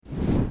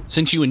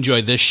Since you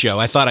enjoy this show,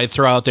 I thought I'd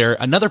throw out there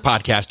another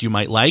podcast you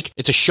might like.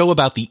 It's a show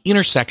about the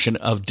intersection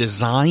of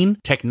design,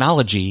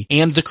 technology,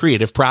 and the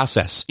creative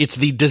process. It's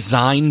the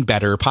Design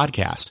Better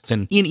podcast.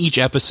 And in each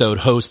episode,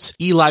 hosts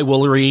Eli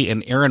Woolery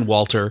and Aaron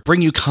Walter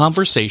bring you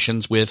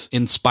conversations with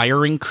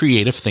inspiring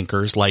creative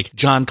thinkers like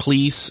John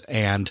Cleese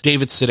and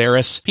David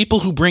Sedaris, people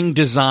who bring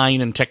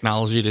design and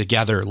technology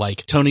together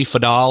like Tony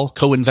Fadal,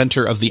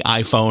 co-inventor of the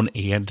iPhone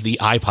and the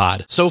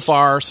iPod. So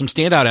far, some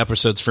standout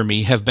episodes for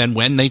me have been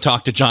when they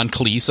talk to John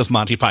Cleese of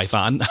Monty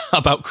Python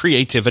about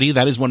creativity.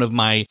 That is one of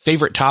my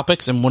favorite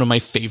topics and one of my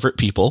favorite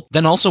people.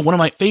 Then also one of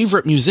my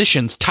favorite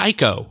musicians,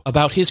 Tycho,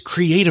 about his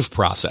creative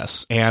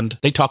process. And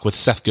they talk with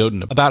Seth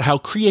Godin about how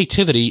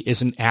creativity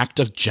is an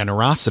act of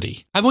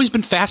generosity. I've always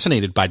been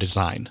fascinated by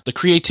design, the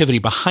creativity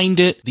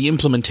behind it, the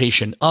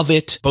implementation of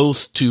it,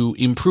 both to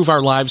improve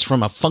our lives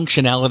from a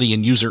functionality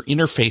and user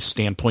interface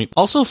standpoint,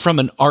 also from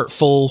an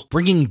artful,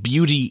 bringing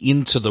beauty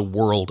into the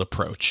world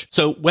approach.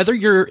 So whether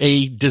you're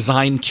a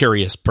design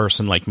curious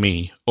person like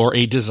me or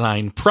a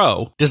design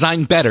pro,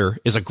 Design Better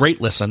is a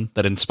great listen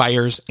that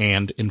inspires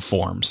and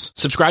informs.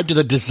 Subscribe to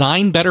the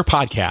Design Better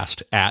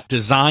podcast at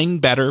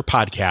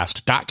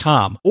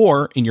designbetterpodcast.com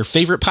or in your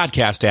favorite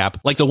podcast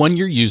app like the one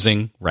you're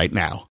using right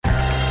now.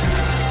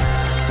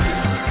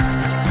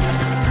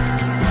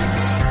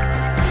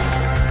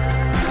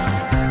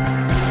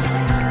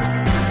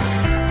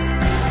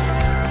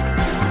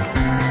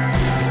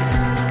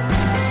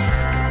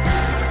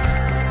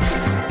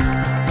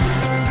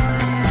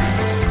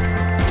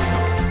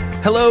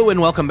 Hello and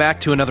welcome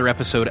back to another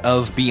episode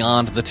of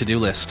Beyond the To-Do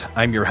List.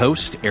 I'm your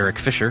host, Eric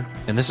Fisher,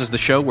 and this is the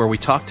show where we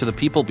talk to the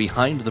people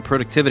behind the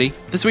productivity.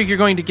 This week you're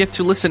going to get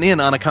to listen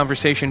in on a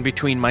conversation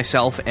between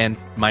myself and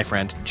my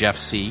friend Jeff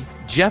C.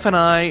 Jeff and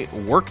I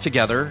work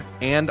together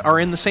and are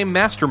in the same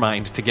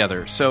mastermind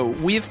together, so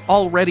we've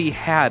already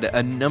had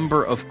a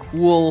number of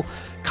cool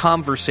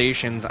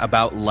conversations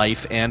about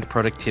life and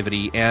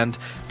productivity and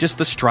just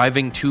the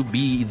striving to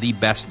be the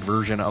best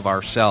version of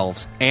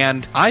ourselves.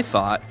 And I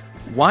thought,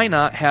 why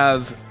not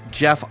have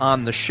Jeff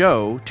on the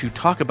show to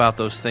talk about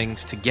those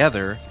things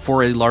together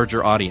for a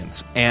larger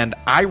audience? And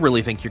I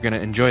really think you're going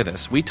to enjoy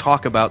this. We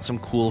talk about some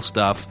cool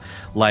stuff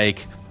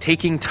like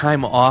taking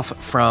time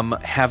off from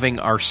having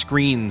our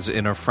screens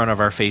in front of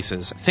our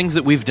faces, things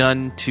that we've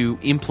done to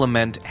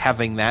implement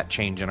having that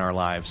change in our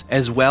lives,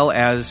 as well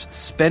as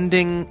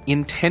spending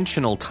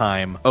intentional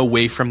time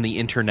away from the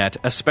internet,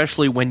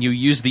 especially when you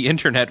use the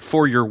internet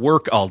for your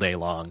work all day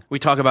long. We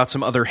talk about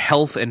some other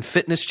health and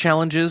fitness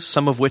challenges,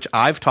 some of which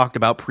I've talked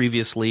about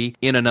previously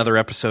in another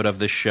episode of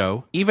this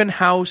show, even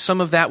how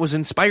some of that was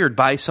inspired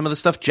by some of the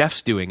stuff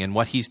Jeff's doing and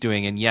what he's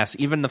doing, and yes,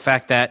 even the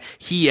fact that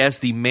he, as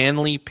the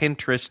manly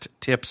Pinterest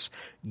tips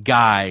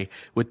guy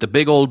with the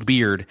big old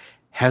beard,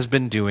 has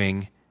been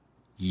doing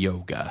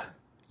yoga.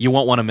 You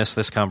won't want to miss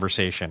this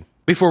conversation.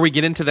 Before we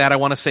get into that, I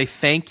want to say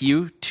thank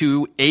you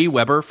to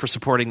Aweber for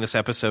supporting this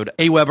episode.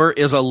 Aweber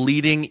is a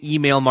leading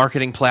email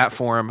marketing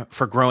platform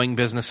for growing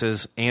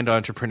businesses and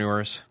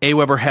entrepreneurs.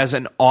 Aweber has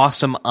an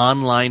awesome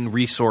online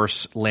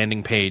resource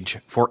landing page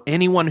for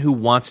anyone who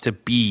wants to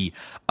be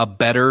a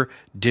better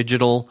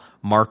digital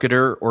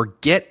marketer or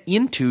get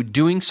into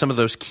doing some of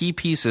those key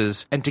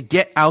pieces and to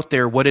get out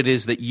there what it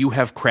is that you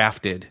have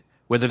crafted,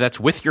 whether that's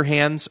with your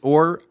hands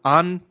or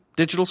on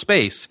digital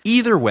space.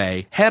 Either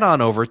way, head on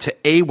over to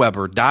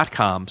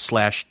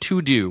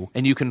aweber.com/todo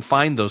and you can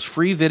find those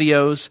free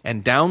videos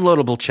and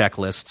downloadable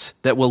checklists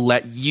that will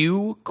let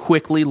you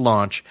quickly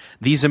launch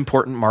these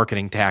important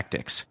marketing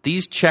tactics.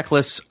 These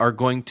checklists are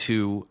going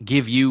to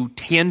give you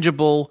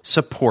tangible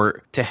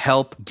support to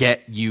help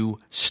get you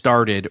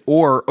started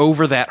or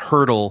over that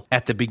hurdle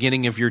at the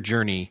beginning of your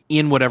journey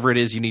in whatever it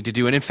is you need to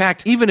do. And in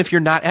fact, even if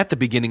you're not at the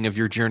beginning of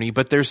your journey,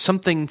 but there's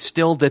something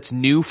still that's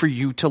new for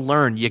you to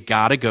learn, you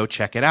gotta go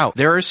check it out.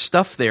 There is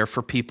stuff there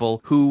for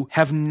people who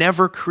have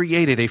never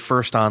created a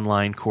first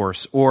online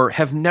course or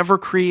have never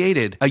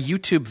created a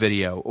YouTube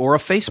video or a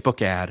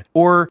Facebook ad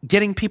or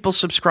getting people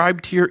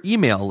subscribed to your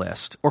email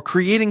list or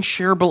creating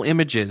shareable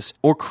images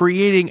or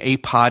creating a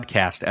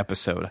podcast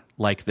episode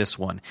like this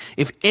one.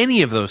 If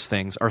any of those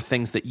things are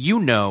things that you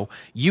know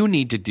you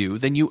need to do,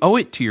 then you owe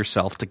it to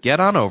yourself to get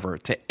on over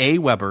to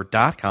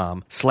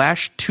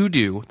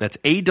aweber.com/todo. That's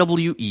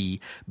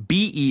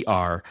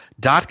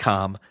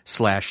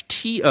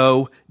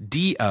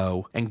aweber.com/TODO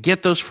and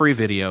get those free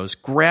videos,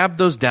 grab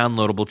those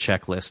downloadable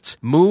checklists,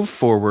 move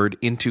forward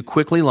into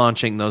quickly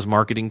launching those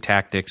marketing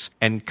tactics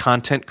and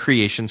content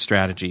creation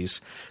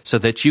strategies so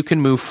that you can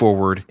move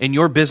forward in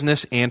your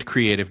business and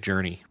creative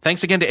journey.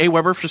 Thanks again to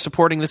Aweber for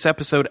supporting this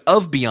episode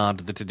of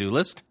Beyond the To-Do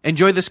List.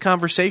 Enjoy this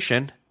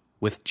conversation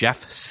with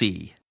Jeff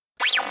C.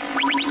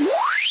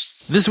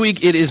 This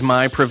week, it is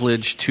my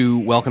privilege to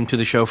welcome to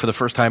the show for the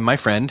first time my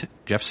friend,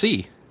 Jeff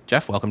C.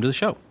 Jeff, welcome to the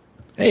show.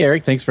 Hey,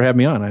 Eric. Thanks for having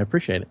me on. I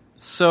appreciate it.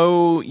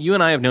 So, you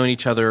and I have known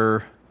each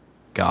other,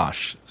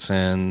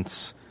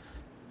 since,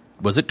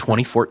 was it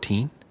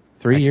 2014?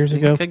 3 years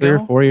ago? 3 or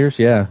 4 years,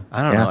 yeah.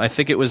 I don't know. I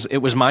think it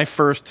was my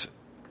first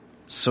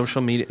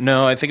social media.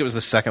 No, I think it was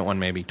the second one,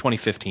 maybe,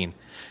 2015.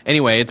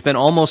 Anyway, it's been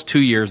almost 2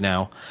 years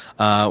now.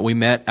 We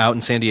met out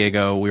in San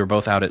Diego. We were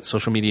both out at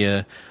Social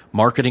Media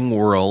Marketing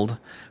World.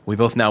 We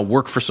both now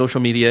work for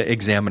Social Media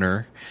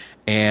Examiner.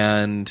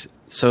 And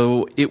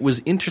so it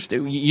was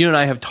interesting. You and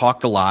I have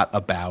talked a lot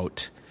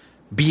about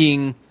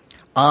being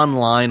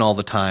online all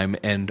the time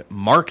and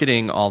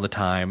marketing all the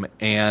time.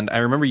 And I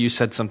remember you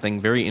said something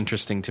very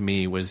interesting to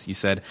me was you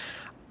said,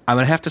 I'm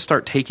going to have to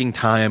start taking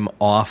time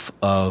off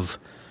of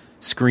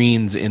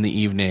screens in the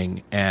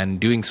evening and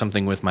doing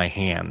something with my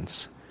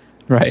hands.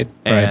 Right.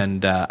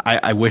 And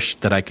I wish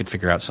that I could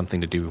figure out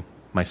something to do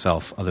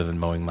myself other than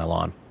mowing my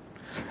lawn.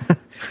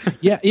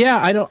 Yeah.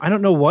 I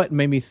don't know what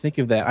made me think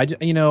of that.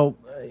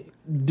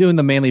 Doing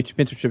the Manly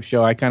Mentorship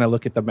show, I kind of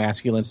look at the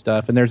masculine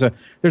stuff, and there's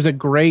a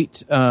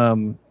great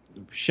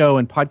show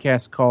and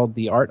podcast called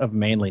The Art of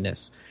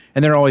Manliness,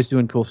 and they're always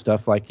doing cool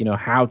stuff like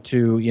how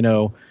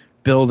to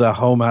build a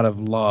home out of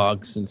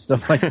logs and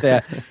stuff like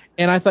that.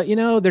 And I thought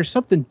there's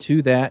something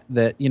to that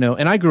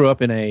and I grew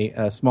up in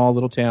a small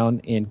little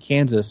town in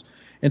Kansas,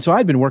 and so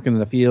I'd been working in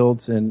the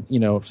fields and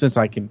since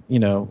I could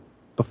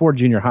before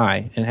junior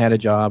high and had a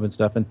job and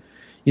stuff, and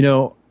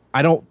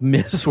I don't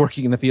miss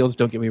working in the fields,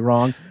 don't get me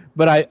wrong,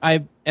 but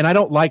I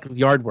don't like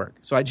yard work,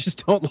 so I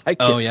just don't like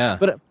it. Oh yeah.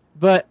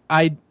 But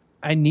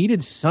I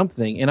needed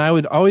something, and I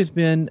would always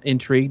been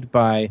intrigued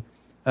by.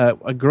 I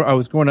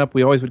was growing up.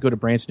 We always would go to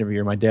Branson every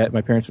year. My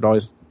parents would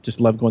always just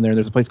love going there. And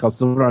there's a place called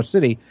Silver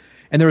City,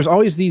 and there was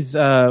always these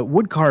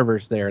wood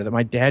carvers there that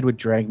my dad would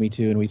drag me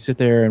to, and we'd sit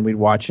there and we'd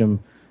watch them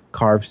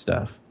carve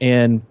stuff.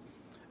 And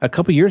a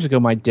couple years ago,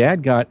 my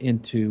dad got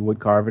into wood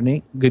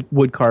carving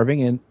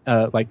and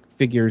like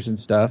figures and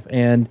stuff.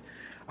 And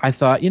I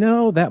thought,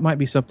 that might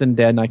be something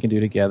Dad and I can do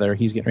together.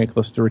 He's getting very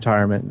close to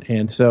retirement,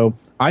 and so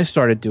I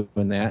started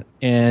doing that,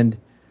 and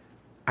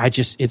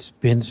it's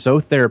been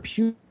so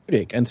therapeutic.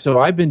 And so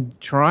I've been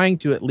trying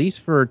to, at least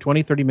for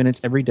 20, 30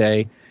 minutes every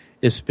day,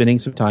 is spending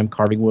some time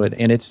carving wood,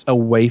 and it's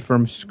away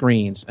from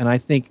screens. And I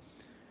think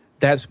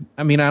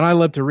and I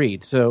love to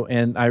read. So,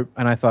 and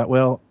I thought,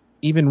 well,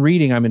 even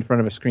reading, I'm in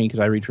front of a screen because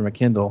I read from a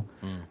Kindle.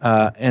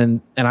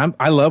 And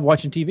I love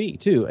watching TV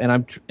too.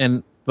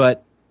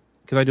 But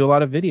because I do a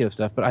lot of video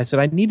stuff, but I said,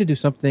 I need to do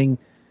something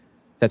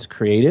that's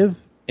creative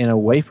and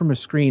away from a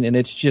screen. And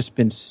it's just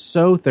been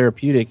so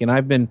therapeutic. And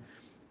I've been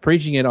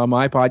preaching it on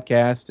my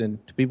podcast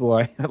and to people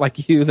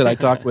like you that I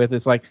talk with.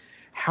 It's like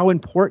how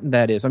important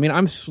that is. I mean,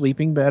 I'm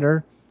sleeping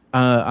better.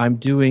 I'm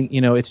doing,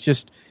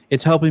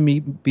 it's helping me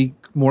be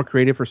more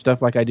creative for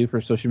stuff like I do for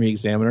Social Media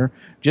Examiner.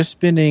 Just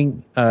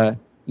spending,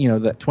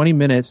 that 20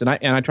 minutes, and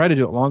I try to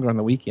do it longer on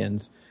the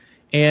weekends.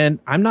 And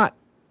I'm not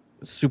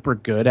super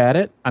good at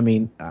it. I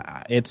mean,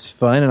 it's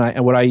fun, and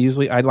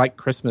I like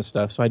Christmas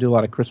stuff, so I do a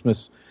lot of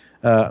Christmas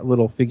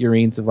little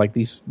figurines of like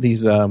these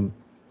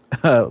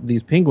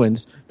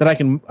penguins that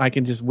I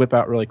can just whip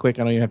out really quick.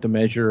 I don't even have to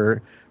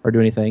measure or do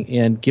anything,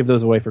 and give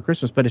those away for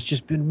Christmas. But it's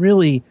just been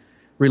really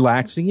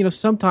relaxing.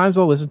 Sometimes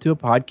I'll listen to a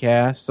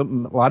podcast.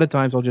 A lot of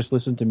times I'll just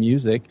listen to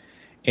music.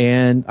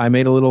 And I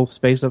made a little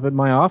space up in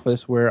my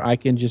office where I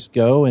can just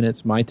go, and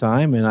it's my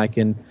time, and I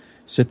can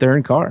sit there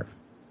and carve.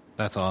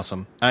 That's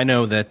awesome. I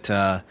know that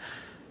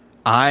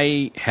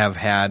I have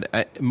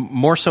had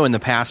more so in the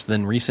past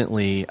than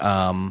recently,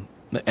 and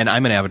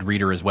I'm an avid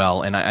reader as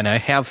well. And I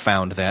have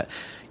found that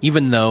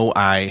even though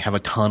I have a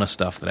ton of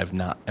stuff that I've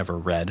not ever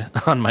read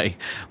on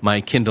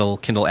my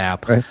Kindle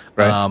app, right.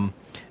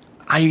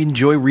 I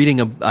enjoy reading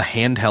a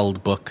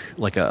handheld book,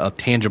 like a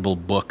tangible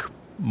book,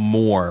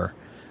 more.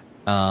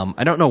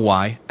 I don't know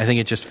why. I think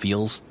it just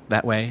feels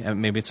that way.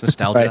 Maybe it's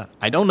nostalgia. Right.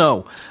 I don't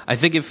know. I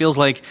think it feels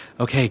like,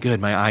 okay, good.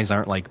 My eyes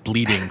aren't like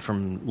bleeding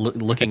from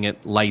looking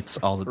at lights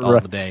all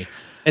the day.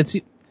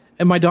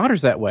 And my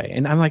daughter's that way.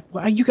 And I'm like,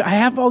 well, I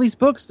have all these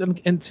books.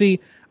 And see,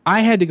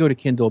 I had to go to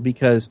Kindle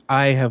because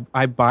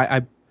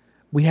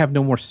we have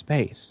no more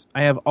space.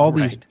 I have all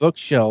these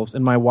bookshelves,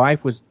 and my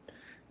wife was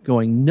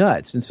going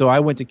nuts. And so I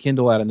went to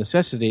Kindle out of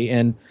necessity,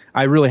 and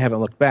I really haven't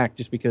looked back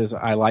just because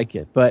I like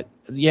it. But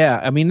yeah,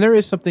 I mean, there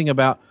is something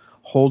about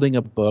holding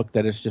a book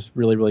that is just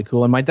really, really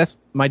cool. And that's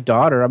my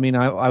daughter. I mean,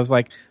 I was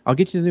like, I'll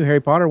get you the new Harry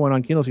Potter one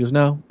on Kindle. She goes,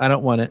 no, I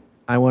don't want it.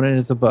 I want it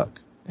as a book.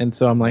 And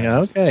so I'm like,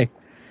 okay,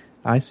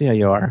 I see how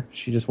you are.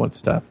 She just wants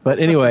stuff. But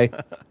anyway,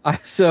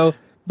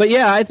 but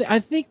yeah, I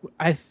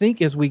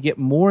think as we get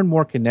more and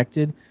more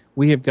connected,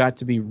 we have got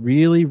to be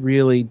really,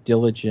 really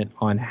diligent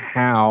on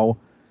how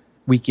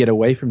we get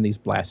away from these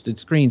blasted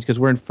screens, because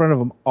we're in front of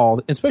them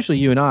all, especially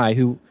you and I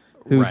who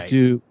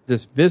do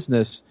this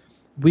business.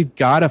 We've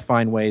got to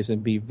find ways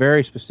and be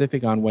very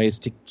specific on ways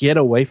to get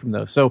away from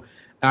those. So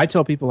I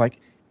tell people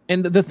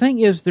and the thing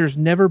is, there's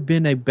never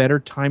been a better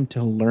time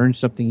to learn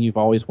something you've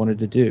always wanted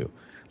to do.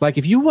 Like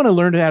if you want to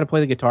learn how to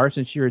play the guitar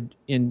since you're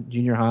in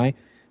junior high,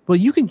 well,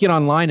 you can get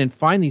online and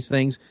find these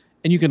things,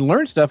 and you can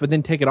learn stuff and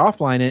then take it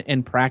offline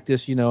and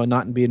practice, and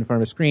not be in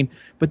front of a screen.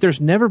 But there's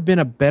never been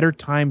a better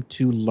time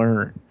to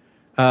learn.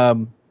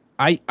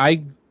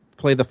 I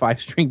play the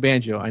 5-string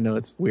banjo. I know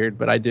it's weird,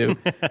 but I do.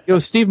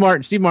 Steve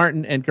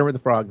Martin and Kermit the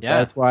Frog. Yeah.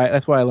 That's why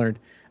I learned.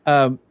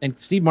 And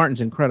Steve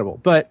Martin's incredible.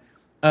 But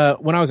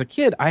when I was a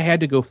kid, I had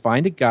to go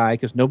find a guy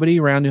because nobody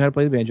around knew how to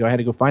play the banjo. I had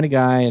to go find a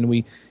guy, and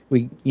we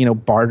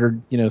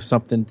bartered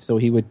something so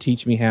he would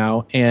teach me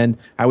how, and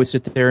I would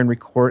sit there and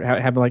record,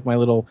 have like my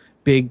little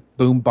big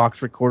boom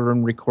box recorder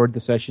and record the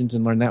sessions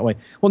and learn that way.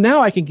 Well,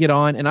 now I can get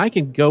on and I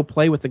can go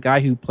play with the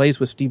guy who plays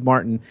with Steve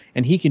Martin,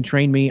 and he can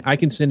train me. I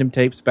can send him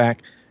tapes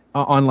back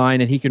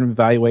online, and he can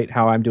evaluate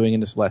how I'm doing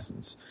in his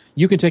lessons.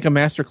 You can take a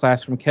master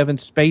class from Kevin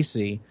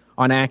Spacey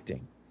on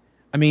acting.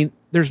 I mean,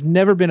 there's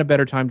never been a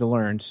better time to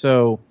learn.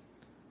 So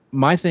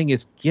my thing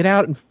is get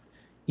out and,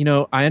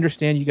 I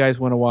understand you guys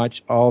want to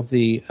watch all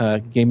the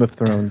Game of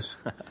Thrones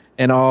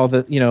and all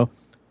the,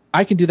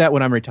 I can do that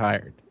when I'm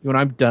retired, when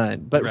I'm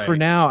done. But Right. for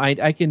now,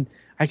 I can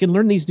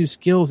learn these new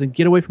skills and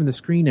get away from the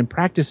screen and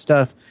practice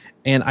stuff.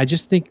 And I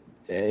just think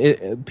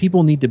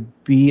people need to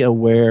be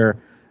aware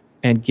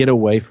and get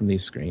away from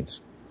these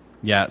screens.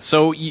 Yeah.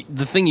 So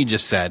the thing you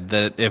just said,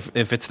 that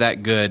if it's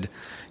that good,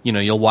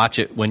 you'll watch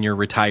it when you're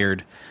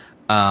retired.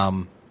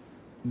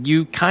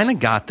 You kind of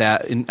got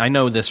that. And I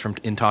know this from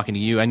in talking to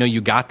you. I know you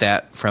got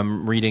that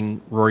from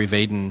reading Rory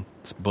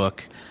Vaden's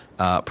book,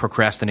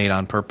 Procrastinate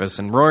on Purpose.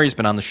 And Rory's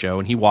been on the show,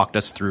 and he walked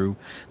us through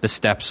the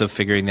steps of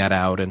figuring that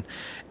out. And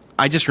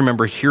I just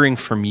remember hearing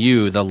from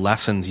you the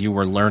lessons you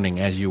were learning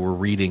as you were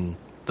reading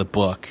the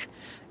book,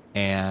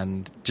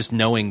 and just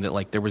knowing that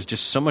like there was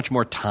just so much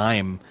more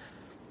time,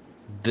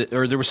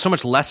 or there was so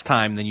much less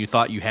time than you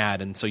thought you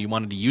had, and so you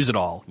wanted to use it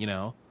all.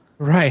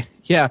 Right.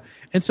 Yeah.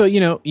 And so,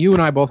 you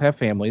and I both have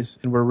families,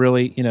 and we're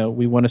really,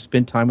 we want to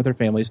spend time with our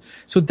families.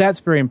 So that's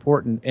very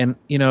important. And,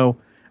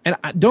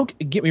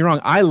 don't get me wrong,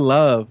 I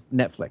love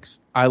Netflix.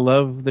 I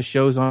love the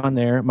shows on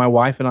there. My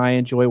wife and I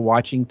enjoy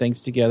watching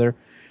things together.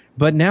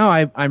 But now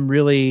I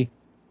think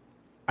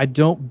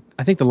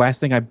the last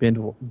thing I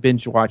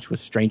binge watched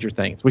was Stranger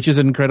Things, which is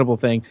an incredible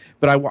thing.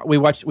 But we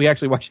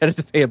actually watched that as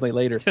a family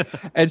later.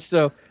 And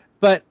so,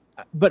 but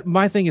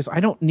my thing is,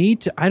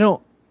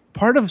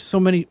 part of so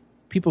many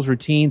people's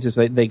routines is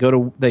they go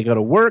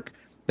to work,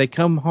 they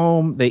come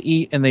home, they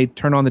eat, and they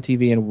turn on the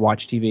TV and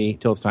watch TV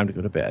till it's time to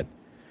go to bed.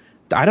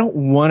 I don't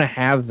want to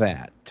have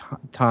that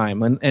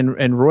time.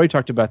 And Roy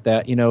talked about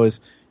that, is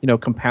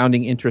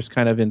compounding interest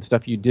kind of in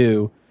stuff you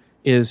do.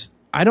 Is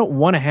I don't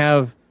want to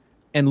have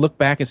and look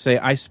back and say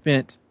I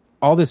spent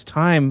all this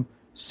time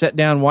set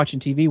down watching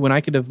TV when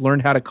I could have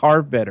learned how to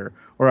carve better,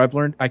 or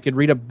I could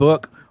read a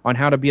book on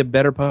how to be a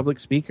better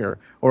public speaker,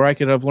 or I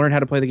could have learned how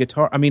to play the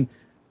guitar. I mean,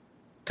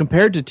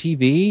 compared to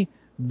TV,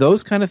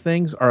 those kind of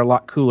things are a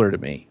lot cooler to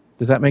me.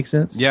 Does that make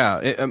sense?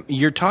 Yeah.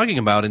 You're talking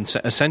about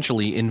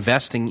essentially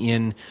investing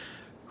in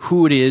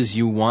who it is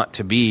you want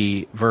to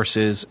be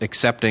versus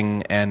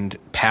accepting and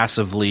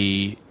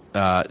passively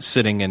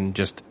sitting and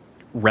just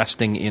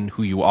resting in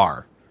who you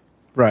are.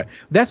 Right.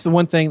 That's the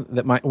one thing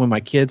that when my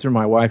kids or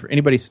my wife or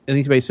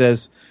anybody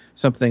says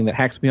something that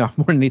hacks me off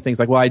more than anything, it's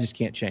like, well, I just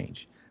can't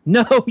change.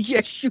 No,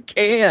 yes, you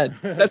can.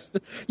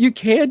 You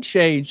can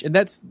change, and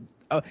that's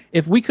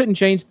if we couldn't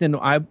change, then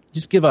I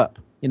just give up.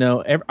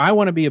 I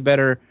want to be a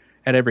better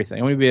at everything.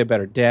 I want to be a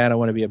better dad. I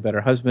want to be a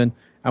better husband.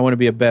 I want to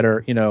be a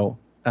better,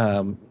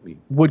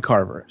 wood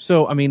carver.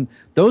 So, I mean,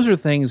 those are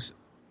things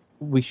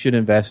we should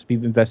be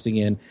investing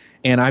in.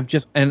 And I'm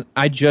just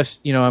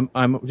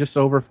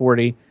over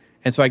 40.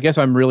 And so I guess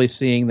I'm really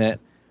seeing that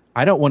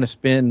I don't want to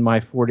spend my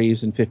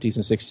 40s and 50s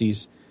and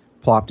 60s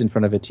plopped in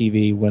front of a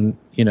TV when,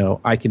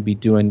 I can be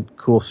doing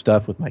cool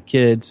stuff with my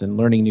kids and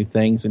learning new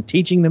things and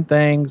teaching them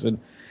things.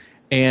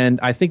 And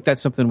I think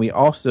that's something we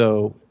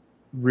also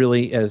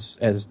really, as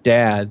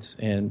dads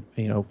and,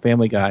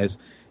 family guys,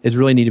 is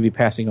really need to be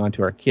passing on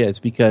to our kids,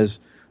 because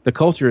the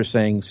culture is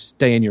saying,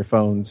 stay in your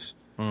phones,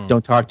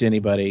 don't talk to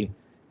anybody,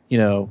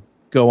 go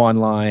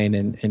online,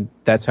 and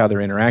that's how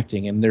they're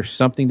interacting. And there's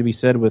something to be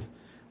said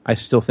I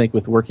still think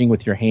with working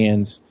with your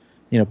hands,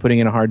 putting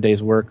in a hard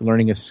day's work,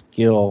 learning a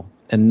skill,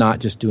 and not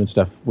just doing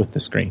stuff with the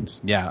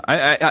screens. Yeah.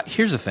 I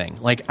here's the thing.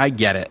 Like, I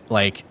get it.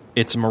 Like,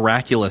 it's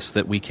miraculous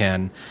that we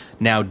can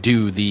now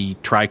do the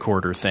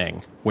tricorder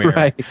thing where,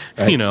 right.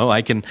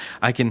 I can,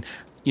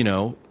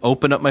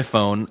 open up my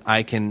phone.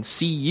 I can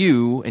see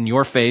you and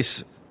your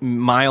face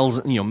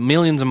miles,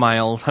 millions of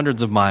miles,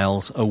 hundreds of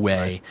miles away.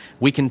 Right.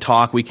 We can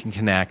talk, we can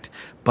connect,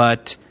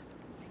 but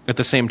at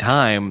the same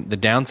time, the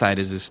downside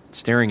is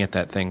staring at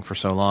that thing for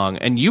so long.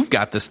 And you've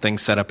got this thing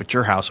set up at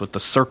your house with the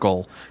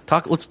circle.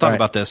 Let's talk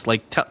about this.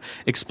 Like,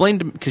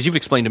 because you've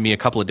explained to me a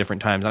couple of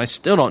different times, and I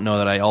still don't know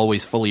that I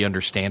always fully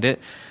understand it.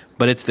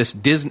 But it's this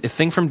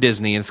thing from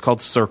Disney, and it's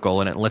called Circle,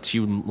 and it lets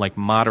you like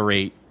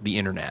moderate the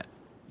internet.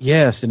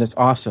 Yes, and it's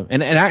awesome.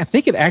 And I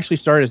think it actually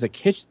started as a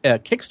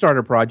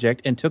Kickstarter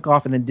project and took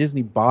off, and then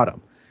Disney bought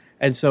them.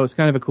 And so it's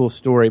kind of a cool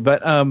story.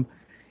 But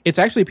it's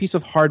actually a piece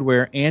of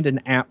hardware and an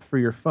app for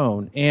your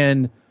phone.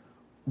 And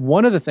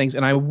one of the things,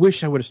 and I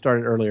wish I would have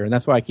started earlier, and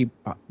that's why I keep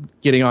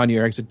getting on you,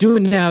 Eric. So do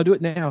it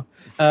now.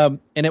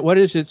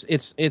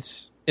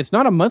 It's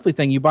not a monthly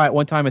thing. You buy it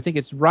one time. I think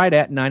it's right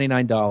at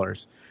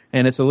 $99.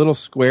 And it's a little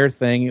square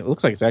thing. It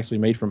looks like it's actually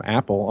made from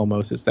Apple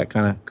almost. It's that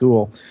kind of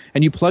cool.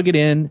 And you plug it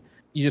in,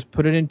 you just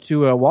put it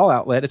into a wall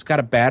outlet. It's got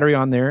a battery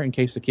on there in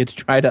case the kids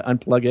try to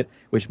unplug it,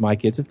 which my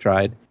kids have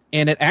tried.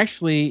 And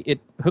it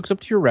hooks up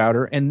to your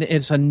router, and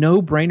it's a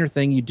no-brainer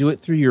thing. You do it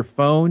through your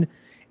phone,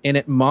 and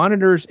it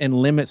monitors and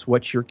limits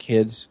what your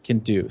kids can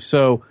do.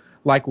 So,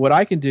 like, what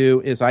I can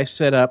do is I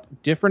set up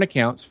different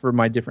accounts for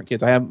my different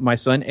kids. I have my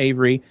son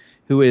Avery,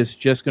 who is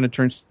just going to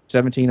turn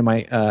 17, and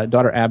my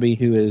daughter Abby,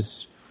 who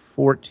is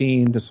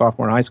 14 to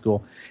sophomore in high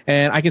school.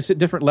 And I can set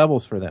different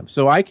levels for them.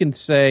 So I can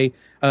say,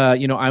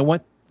 I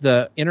want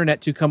the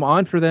internet to come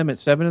on for them at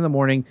 7 in the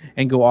morning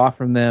and go off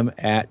from them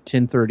at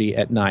 10:30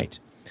 at night.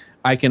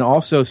 I can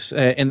also,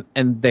 and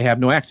they have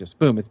no access.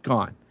 Boom, it's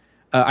gone.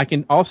 I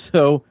can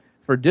also,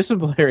 for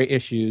disciplinary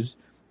issues,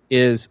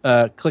 is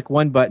click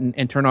one button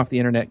and turn off the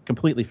internet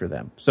completely for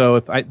them.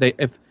 So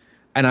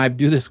and I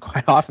do this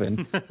quite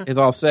often, is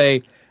I'll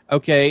say,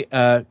 okay,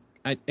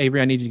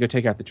 Avery, I need you to go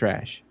take out the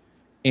trash.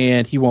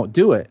 And he won't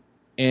do it.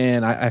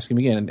 And I ask him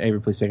again,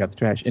 Avery, please take out the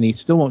trash. And he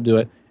still won't do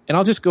it. And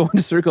I'll just go in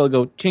the circle and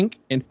go chink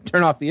and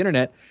turn off the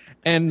internet.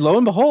 And lo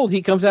and behold,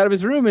 he comes out of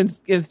his room and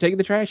is taking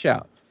the trash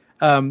out.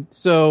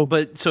 So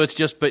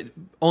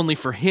only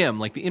for him.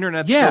 Like the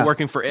internet's still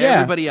working for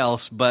everybody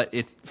else, but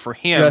it's for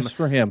him. Just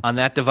for him. On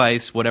that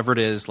device, whatever it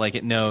is, like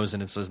it knows,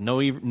 and it says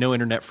no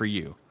internet for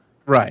you.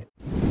 Right.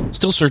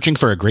 Still searching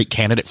for a great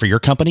candidate for your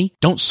company?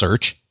 Don't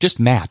search, just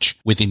match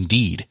with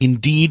Indeed.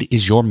 Indeed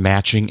is your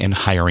matching and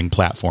hiring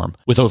platform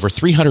with over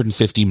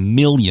 350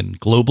 million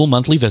global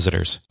monthly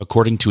visitors,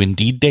 according to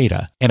Indeed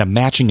data, and a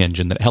matching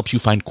engine that helps you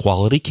find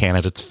quality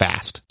candidates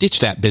fast.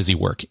 Ditch that busy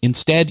work.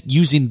 Instead,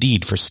 use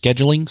Indeed for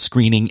scheduling,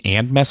 screening,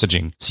 and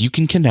messaging so you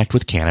can connect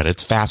with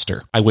candidates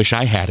faster. I wish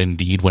I had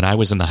Indeed when I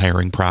was in the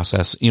hiring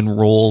process in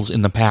roles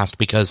in the past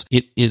because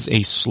it is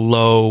a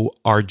slow,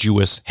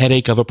 arduous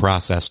headache of a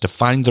process to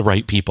find the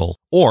right people.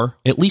 Or,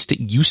 at least it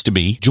used to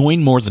be,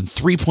 join more than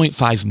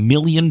 3.5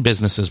 million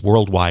businesses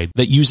worldwide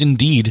that use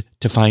Indeed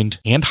to find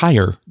and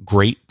hire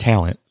great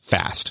talent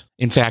fast.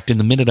 In fact, in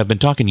the minute I've been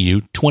talking to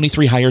you,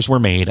 23 hires were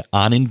made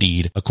on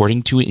Indeed,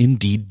 according to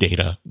Indeed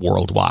data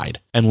worldwide.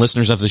 And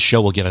listeners of the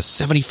show will get a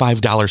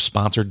 $75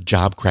 sponsored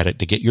job credit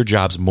to get your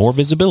jobs more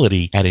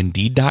visibility at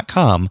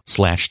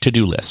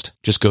Indeed.com/to-do list.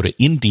 Just go to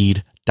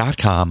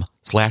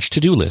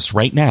Indeed.com/to-do list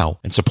right now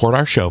and support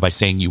our show by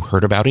saying you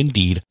heard about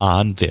Indeed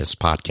on this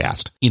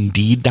podcast.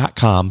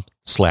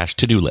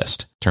 Indeed.com/to-do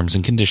list. Terms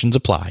and conditions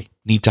apply.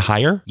 Need to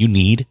hire? You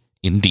need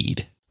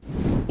Indeed.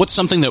 What's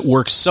something that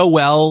works so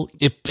well,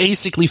 it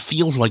basically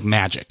feels like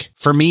magic?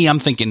 For me, I'm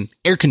thinking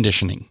air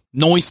conditioning,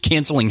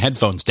 noise-canceling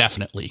headphones,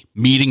 definitely.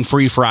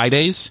 Meeting-free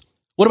Fridays?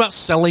 What about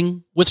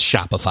selling with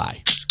Shopify?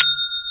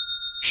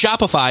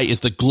 Shopify is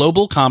the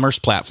global commerce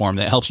platform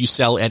that helps you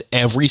sell at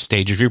every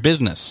stage of your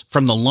business.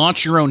 From the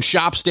launch your own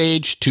shop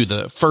stage to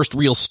the first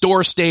real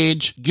store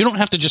stage, you don't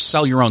have to just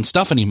sell your own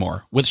stuff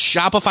anymore. With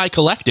Shopify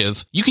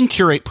Collective, you can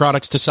curate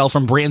products to sell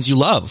from brands you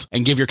love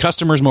and give your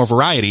customers more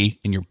variety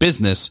and your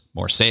business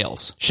more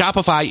sales.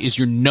 Shopify is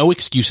your no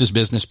excuses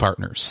business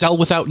partner. Sell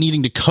without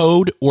needing to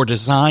code or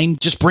design.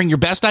 Just bring your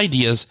best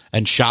ideas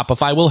and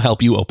Shopify will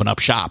help you open up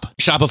shop.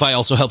 Shopify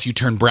also helps you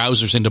turn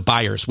browsers into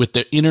buyers with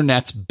the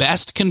internet's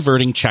best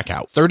converting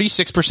checkout,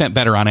 36%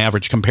 better on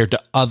average compared to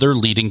other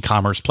leading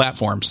commerce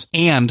platforms,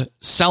 and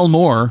sell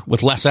more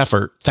with less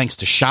effort thanks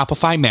to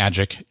Shopify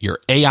Magic, your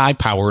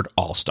AI-powered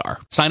all-star.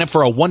 Sign up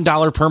for a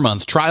 $1 per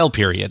month trial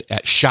period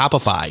at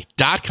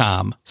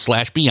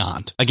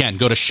shopify.com/beyond. Again,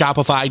 go to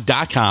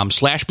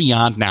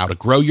shopify.com/beyond now to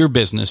grow your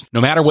business no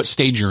matter what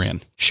stage you're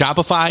in.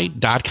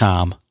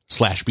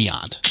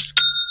 Shopify.com/beyond.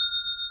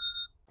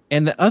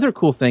 And the other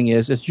cool thing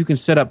is you can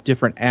set up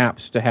different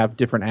apps to have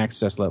different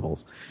access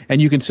levels, and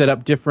you can set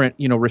up different,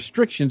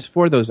 restrictions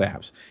for those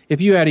apps.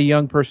 If you had a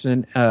young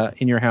person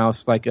in your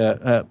house, like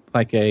a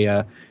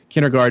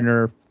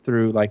kindergartner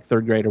through like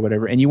third grade or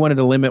whatever, and you wanted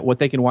to limit what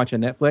they can watch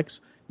on Netflix,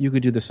 you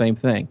could do the same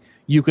thing.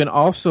 You can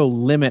also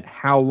limit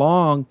how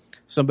long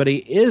somebody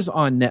is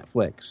on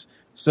Netflix.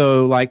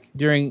 So, like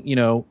during,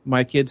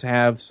 my kids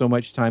have so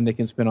much time they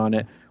can spend on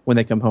it when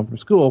they come home from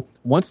school.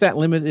 Once that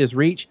limit is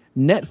reached,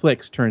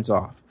 Netflix turns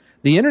off.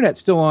 The internet's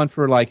still on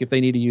for like if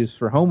they need to use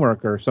for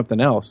homework or something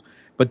else,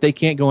 but they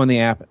can't go on the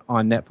app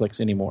on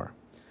Netflix anymore.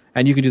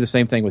 And you can do the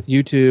same thing with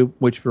YouTube,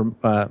 which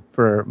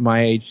for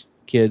my age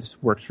kids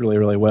works really,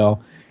 really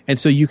well. And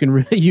so you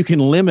can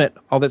limit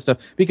all that stuff.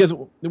 Because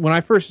when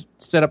I first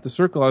set up the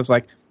circle, I was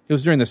like, it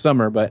was during the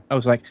summer, but I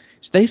was like,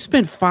 they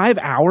spent 5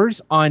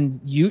 hours on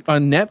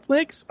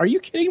Netflix? Are you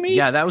kidding me?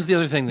 Yeah, that was the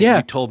other thing that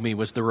you told me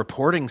was the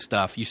reporting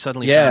stuff. You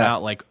suddenly found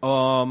out like,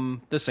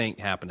 this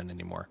ain't happening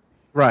anymore.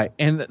 Right,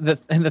 and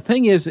the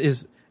thing is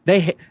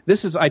I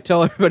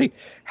tell everybody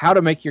how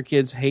to make your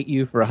kids hate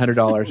you for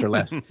 $100 or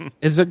less.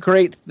 It's a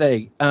great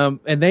thing,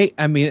 and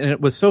it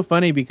was so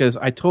funny because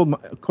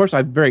of course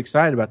I'm very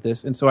excited about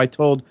this, and so I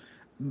told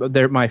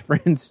their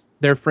friends'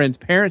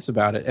 parents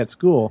about it at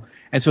school,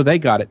 and so they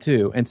got it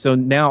too, and so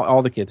now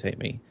all the kids hate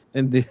me,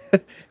 and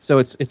so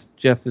it's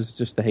Jeff is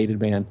just the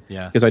hated man,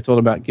 because I told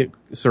him about Get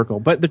Circle.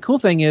 But the cool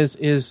thing is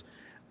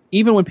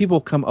even when people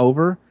come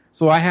over.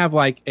 So I have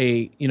like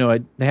they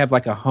have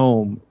like a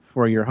home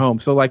for your home.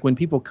 So like when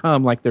people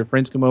come, like their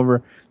friends come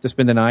over to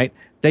spend the night,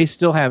 they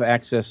still have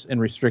access and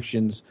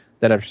restrictions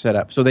that are set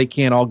up. So they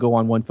can't all go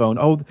on one phone.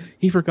 Oh,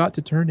 he forgot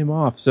to turn him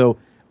off. So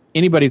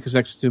anybody who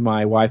connects to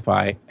my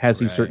Wi-Fi has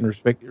these certain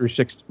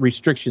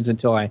restrictions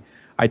until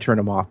I turn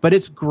them off. But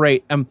it's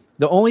great.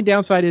 The only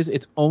downside is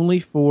it's only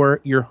for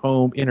your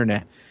home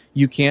internet.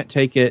 You can't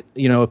take it,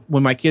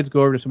 when my kids go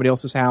over to somebody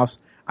else's house,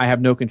 I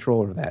have no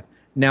control over that.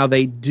 Now,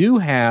 they do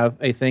have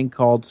a thing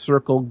called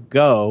Circle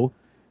Go,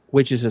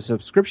 which is a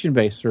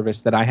subscription-based service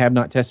that I have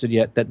not tested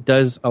yet that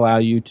does allow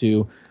you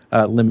to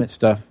limit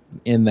stuff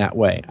in that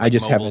way. I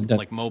just haven't done...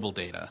 Like mobile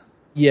data.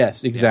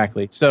 Yes,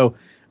 exactly. Yeah. So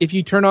if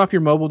you turn off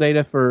your mobile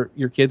data for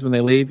your kids when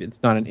they leave,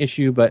 it's not an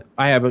issue, but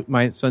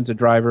my son's a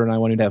driver, and I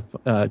wanted to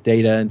have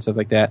data and stuff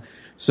like that.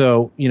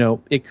 So,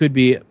 it could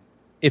be...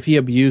 If he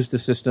abused the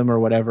system or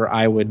whatever,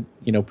 I would,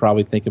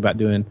 probably think about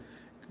doing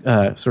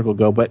Circle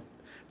Go. But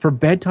for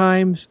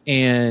bedtimes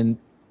and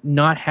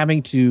not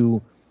having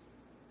to,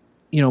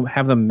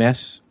 have them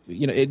mess,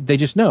 they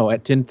just know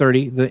at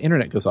 10:30 the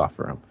internet goes off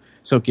for them.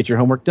 So get your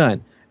homework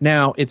done.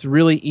 Now, it's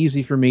really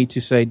easy for me to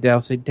say,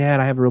 Dad,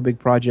 I have a real big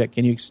project.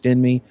 Can you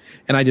extend me?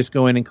 And I just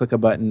go in and click a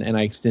button and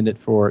I extend it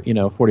for,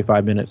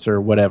 45 minutes or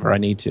whatever I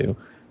need to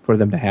for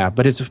them to have.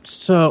 But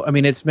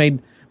it's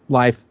made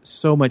life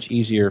so much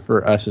easier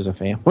for us as a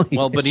family.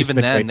 Well, but even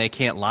then, they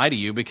can't lie to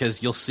you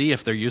because you'll see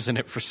if they're using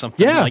it for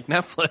something like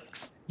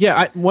Netflix.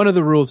 Yeah, one of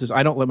the rules is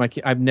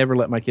I've never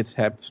let my kids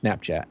have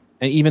Snapchat,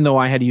 and even though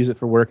I had to use it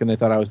for work, and they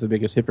thought I was the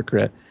biggest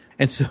hypocrite.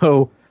 And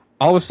so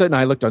all of a sudden,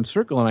 I looked on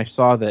Circle and I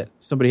saw that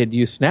somebody had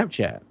used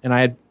Snapchat,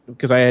 and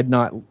because I had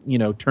not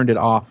turned it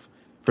off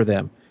for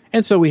them.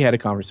 And so we had a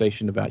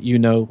conversation about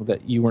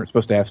that you weren't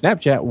supposed to have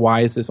Snapchat.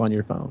 Why is this on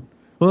your phone?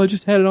 Well, I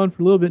just had it on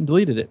for a little bit and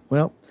deleted it.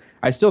 Well,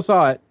 I still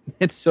saw it,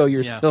 and so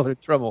you're still in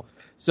trouble.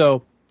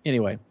 So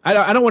anyway, I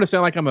don't want to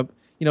sound like I'm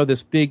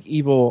this big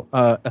evil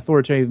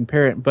authoritarian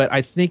parent, but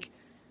I think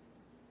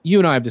you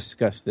and I have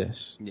discussed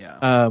this.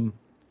 Yeah.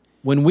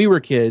 When we were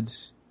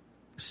kids,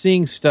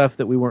 seeing stuff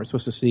that we weren't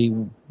supposed to see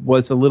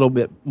was a little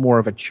bit more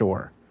of a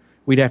chore.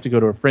 We'd have to go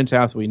to a friend's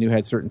house that we knew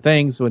had certain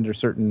things under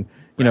certain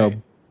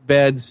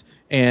beds,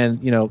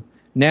 and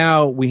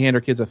now we hand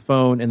our kids a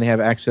phone and they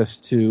have access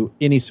to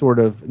any sort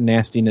of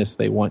nastiness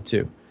they want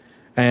to.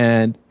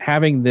 And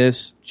having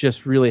this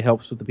just really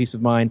helps with the peace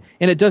of mind.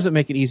 And it doesn't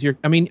make it easier.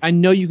 I mean, I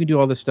know you can do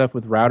all this stuff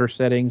with router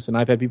settings, and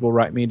I've had people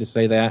write me to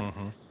say that.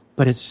 Mm-hmm.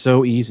 But it's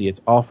so easy.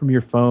 It's all from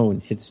your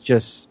phone. It's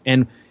just...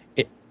 And,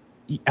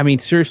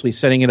 seriously,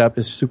 setting it up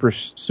is super,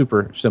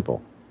 super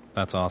simple.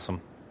 That's awesome.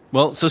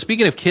 Well, so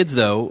speaking of kids,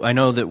 though, I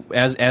know that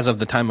as of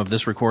the time of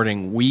this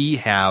recording, we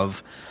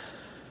have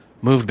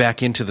moved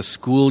back into the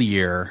school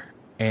year,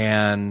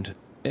 and...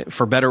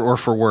 for better or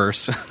for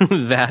worse,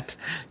 that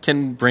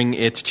can bring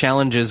its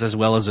challenges as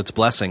well as its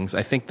blessings.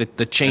 I think that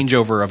the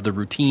changeover of the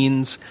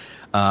routines,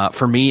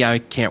 for me, I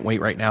can't wait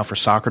right now for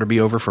soccer to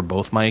be over for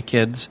both my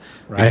kids.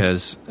 Right.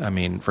 Because,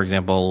 for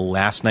example,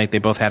 last night they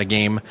both had a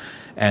game,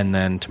 and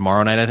then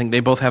tomorrow night I think they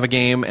both have a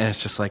game, and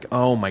it's just like,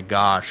 oh my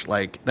gosh,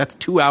 like that's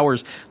 2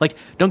 hours. Like,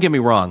 don't get me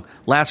wrong.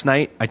 Last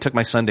night I took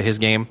my son to his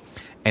game,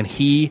 and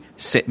he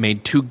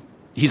made two.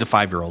 He's a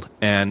 5-year-old,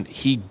 and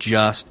he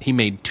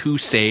made 2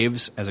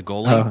 saves as a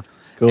goalie,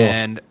 cool.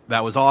 And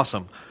that was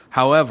awesome.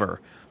 However,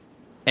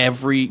 to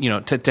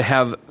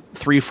have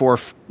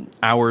 3-4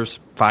 hours,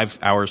 5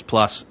 hours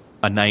plus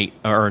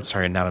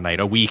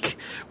a week,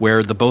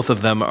 where the both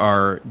of them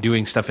are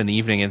doing stuff in the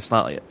evening, and it's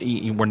not,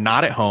 we're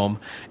not at home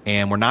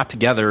and we're not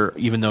together,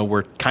 even though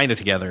we're kind of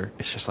together.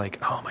 It's just like,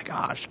 oh my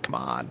gosh, come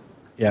on.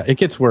 Yeah, it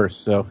gets worse.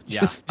 So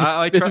yeah,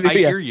 I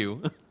hear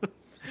you.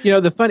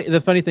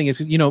 The funny thing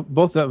is,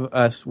 both of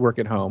us work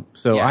at home.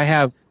 So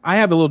yes. I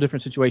have a little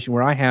different situation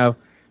where I have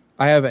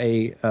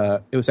it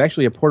was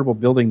actually a portable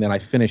building that I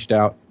finished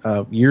out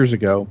years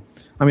ago.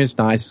 It's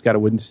nice. It's got a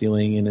wooden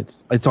ceiling, and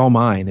it's all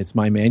mine. It's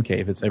my man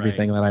cave. It's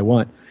everything that I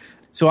want.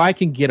 So I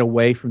can get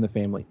away from the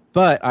family.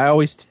 But I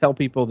always tell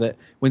people that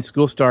when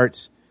school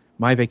starts,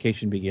 my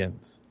vacation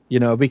begins.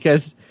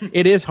 Because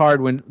it is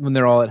hard when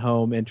they're all at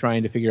home and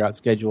trying to figure out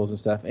schedules and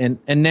stuff. And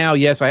now,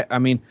 yes, I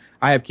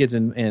have kids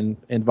in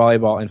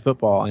volleyball and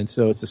football, and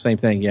so it's the same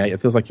thing. Yeah,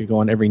 it feels like you're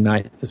going every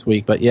night this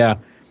week. But yeah,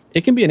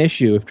 it can be an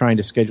issue of trying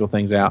to schedule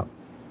things out.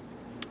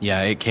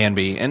 Yeah, it can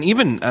be. And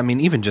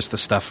even just the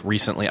stuff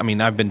recently.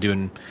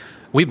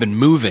 We've been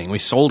moving. We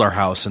sold our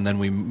house, and then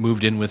we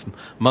moved in with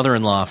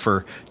mother-in-law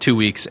for 2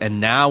 weeks, and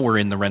now we're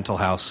in the rental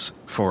house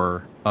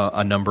for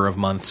a number of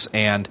months.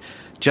 And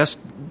just...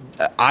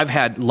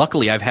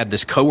 Luckily I've had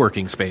this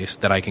co-working space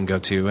that I can go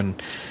to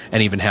and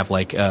even have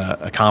like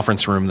a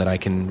conference room that I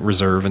can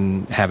reserve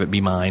and have it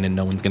be mine and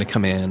no one's going to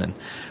come in.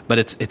 But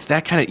it's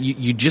that kind of,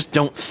 you just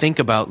don't think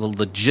about the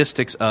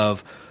logistics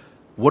of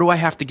what do I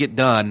have to get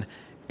done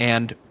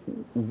and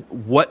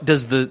what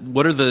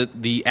are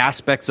the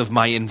aspects of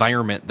my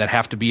environment that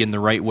have to be in the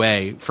right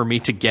way for me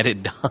to get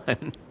it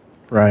done.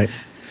 Right.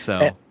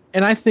 So,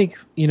 and I think,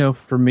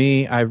 for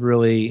me, I've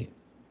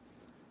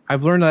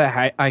learned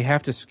that I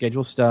have to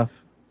schedule stuff,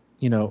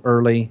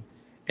 early,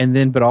 and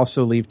then but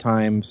also leave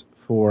times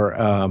for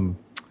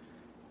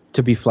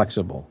to be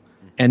flexible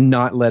and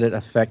not let it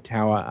affect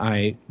how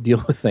I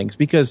deal with things.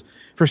 Because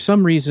for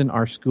some reason,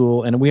 our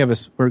school, and we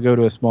go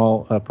to a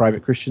small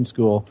private Christian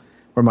school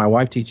where my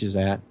wife teaches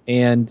at,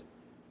 and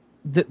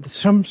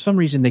some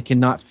reason they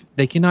cannot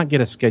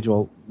get a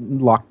schedule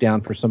locked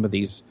down for some of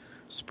these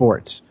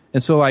sports.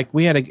 And so, like,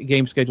 we had a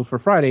game scheduled for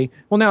Friday.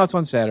 Well, now it's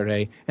on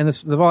Saturday, and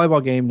the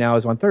volleyball game now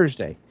is on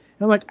Thursday.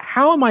 And I'm like,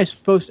 how am I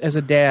supposed, as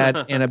a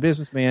dad and a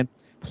businessman,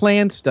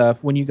 plan stuff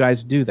when you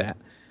guys do that?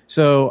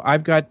 So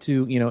I've got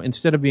to,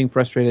 instead of being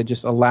frustrated,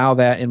 just allow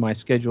that in my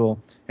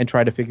schedule and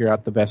try to figure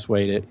out the best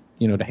way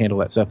to handle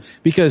that stuff.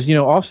 Because,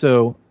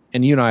 also,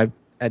 and you and I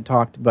had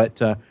talked,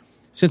 but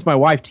since my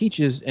wife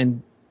teaches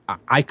and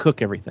I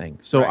cook everything,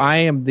 so right. I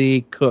am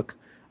the cook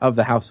of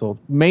the household,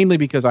 mainly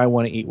because I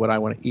want to eat what I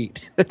want to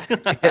eat,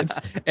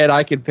 and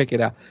I can pick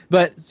it out.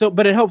 But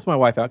it helps my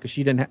wife out because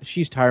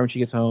she's tired when she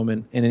gets home,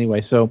 and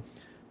anyway, so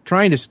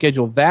trying to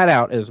schedule that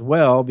out as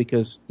well,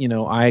 because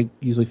I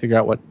usually figure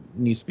out what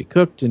needs to be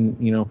cooked, and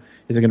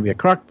is it going to be a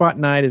crock pot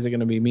night? Is it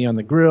going to be me on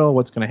the grill?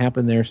 What's going to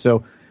happen there?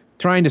 So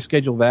trying to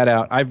schedule that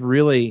out,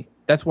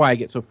 that's why I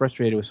get so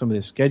frustrated with some of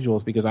the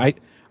schedules, because I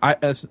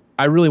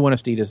really want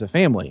us to eat as a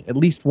family, at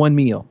least one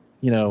meal,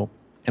 and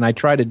I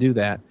try to do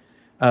that.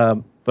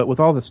 But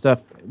with all the stuff,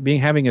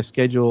 having a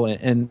schedule,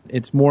 and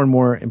it's more and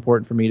more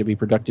important for me to be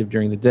productive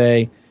during the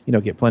day,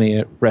 get plenty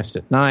of rest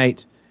at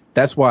night.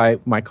 That's why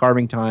my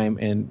carving time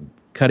and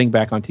cutting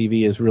back on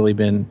TV has really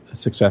been a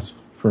success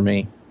for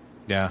me.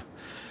 Yeah.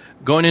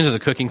 Going into the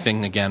cooking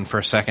thing again for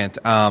a second,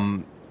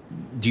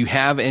 do you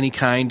have any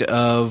kind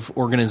of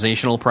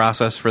organizational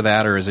process for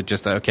that, or is it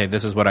just, okay,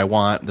 this is what I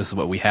want, this is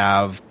what we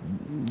have?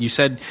 You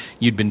said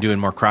you'd been doing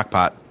more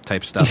crockpot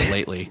type stuff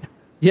lately.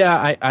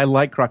 Yeah, I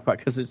like crockpot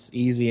because it's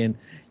easy and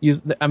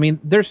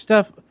there's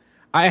stuff.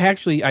 I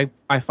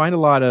find a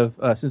lot of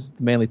since it's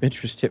the Manly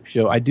Pinterest Tip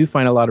Show, I do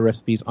find a lot of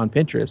recipes on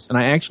Pinterest, and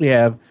I actually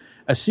have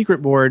a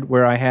secret board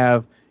where I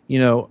have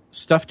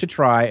stuff to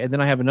try, and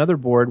then I have another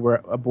board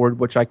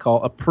which I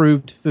call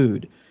approved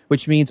food,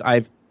 which means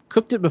I've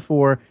cooked it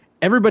before,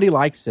 everybody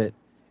likes it,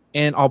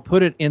 and I'll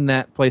put it in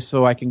that place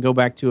so I can go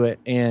back to it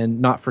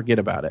and not forget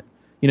about it.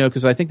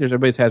 Because I think there's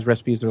everybody that has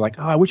recipes. They're like,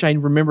 oh, I wish I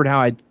remembered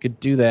how I could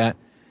do that.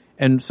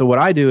 And so what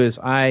I do is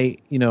I,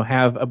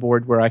 have a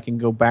board where I can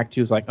go back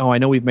to. It's like, oh, I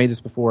know we've made this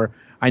before.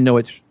 I know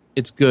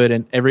it's good.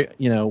 And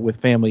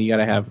with family, you got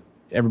to have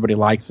everybody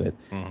likes it,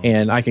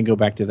 and I can go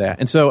back to that.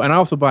 And I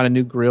also bought a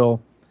new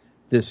grill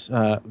this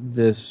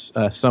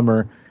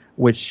summer,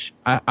 which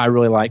I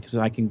really like because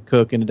I can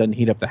cook and it doesn't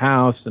heat up the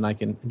house and I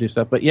can do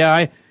stuff. But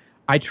yeah,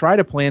 I try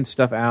to plan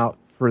stuff out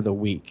for the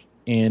week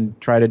and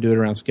try to do it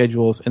around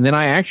schedules, and then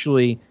I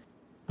actually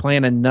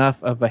plan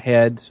enough of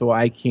ahead so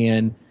I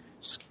can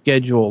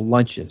schedule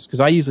lunches,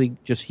 because I usually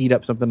just heat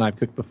up something I've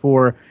cooked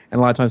before, and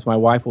a lot of times my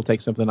wife will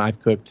take something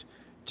I've cooked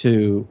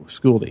to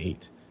school to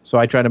eat. So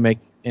I try to make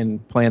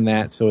and plan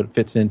that so it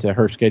fits into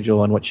her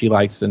schedule and what she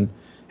likes and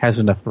has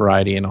enough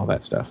variety and all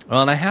that stuff.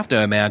 Well, and I have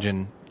to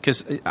imagine,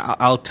 because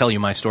I'll tell you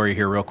my story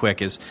here real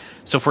quick,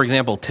 so for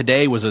example,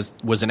 today was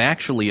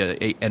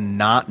actually a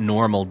not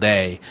normal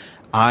day.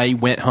 I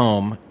went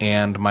home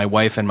and my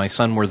wife and my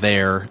son were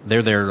there.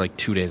 They're there like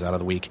 2 days out of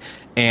the week,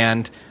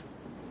 and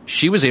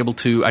she was able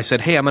to, I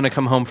said, hey, I'm going to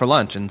come home for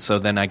lunch. And so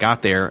then I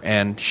got there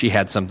and she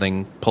had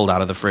something pulled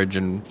out of the fridge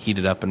and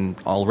heated up and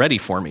all ready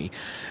for me.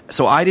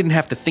 So I didn't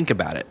have to think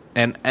about it.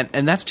 And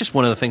that's just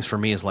one of the things for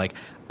me is like,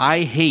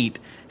 I hate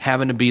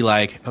having to be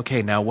like,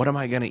 okay, now what am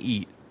I going to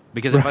eat?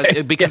 Because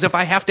if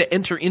I have to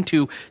enter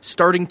into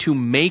starting to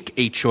make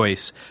a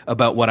choice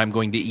about what I'm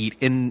going to eat,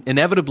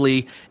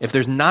 inevitably, if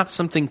there's not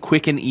something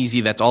quick and easy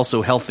that's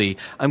also healthy,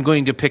 I'm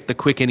going to pick the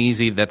quick and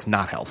easy that's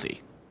not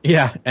healthy.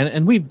 Yeah,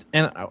 and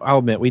I'll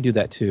admit we do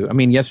that too. I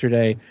mean,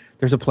 yesterday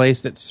there's a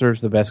place that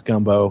serves the best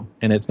gumbo,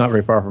 and it's not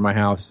very far from my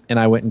house, and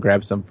I went and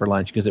grabbed some for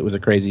lunch because it was a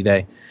crazy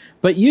day.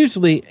 But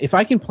usually, if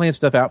I can plan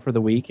stuff out for the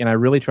week, and I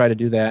really try to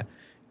do that,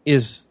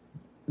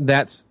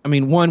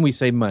 one, we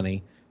save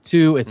money.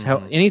 Two, it's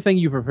anything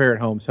you prepare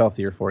at home is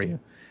healthier for you,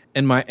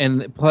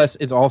 and plus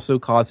it also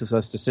causes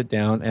us to sit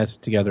down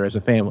together as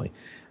a family,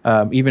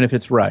 even if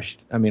it's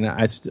rushed. I mean,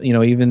 if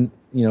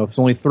it's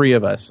only three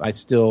of us, I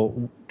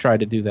still try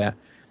to do that.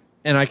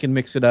 And I can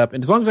mix it up.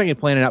 And as long as I can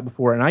plan it out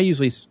before, and I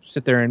usually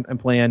sit there and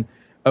plan,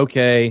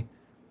 okay,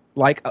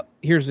 like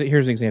here's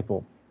an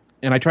example.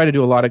 And I try to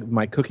do a lot of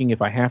my cooking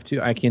if I have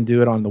to. I can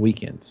do it on the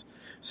weekends.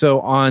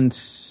 So on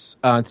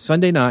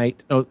Saturday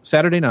night,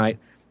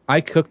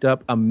 I cooked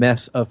up a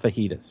mess of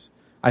fajitas.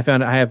 I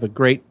found I have a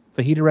great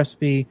fajita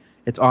recipe.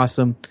 It's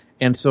awesome.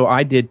 And so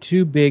I did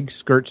 2 big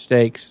skirt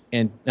steaks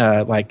and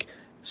like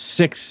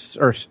 6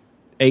 or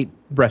 8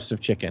 breasts of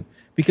chicken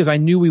because I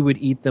knew we would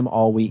eat them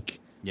all week.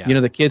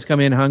 Yeah. The kids come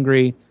in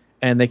hungry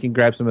and they can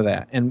grab some of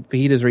that. And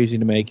fajitas are easy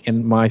to make,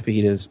 and my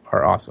fajitas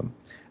are awesome.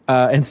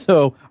 And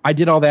so I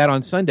did all that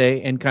on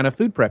Sunday and kind of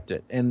food prepped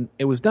it, and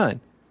it was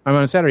done. I'm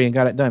on Saturday and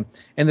got it done.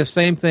 And the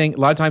same thing, a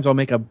lot of times I'll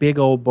make a big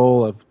old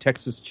bowl of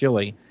Texas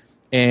chili,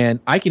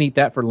 and I can eat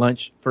that for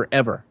lunch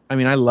forever. I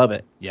mean, I love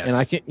it. Yes. And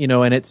I can,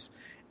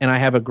 and I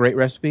have a great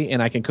recipe,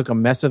 and I can cook a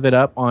mess of it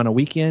up on a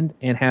weekend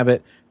and have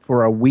it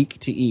for a week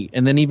to eat,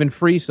 and then even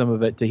freeze some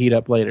of it to heat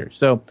up later.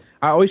 So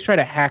I always try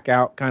to hack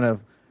out kind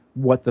of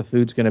what the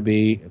food's going to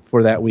be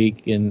for that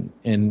week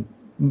and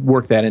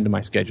work that into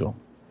my schedule.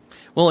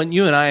 Well, and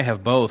you and I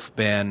have both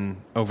been,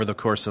 over the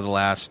course of the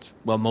last,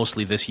 well,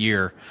 mostly this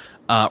year,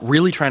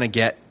 really trying to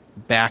get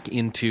back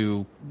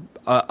into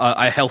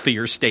a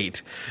healthier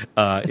state,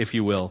 if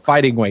you will.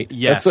 Fighting weight.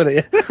 Yes. That's what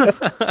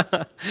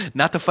it is.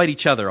 Not to fight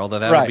each other, although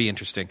that would be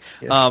interesting.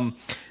 Yes.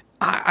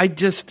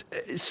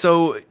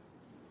 So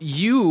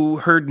you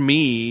heard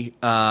me,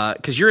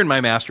 because you're in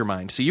my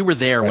mastermind, so you were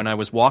there when I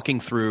was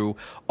walking through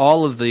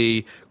all of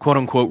the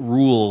quote-unquote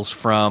rules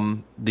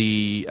from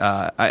the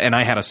and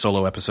I had a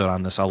solo episode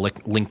on this I'll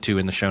link to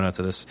in the show notes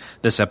of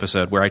this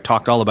episode, where I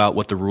talked all about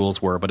what the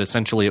rules were, but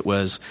essentially it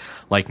was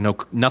like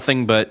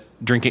nothing but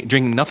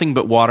drinking nothing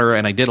but water,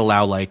 and I did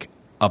allow like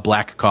a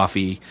black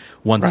coffee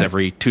once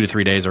every 2 to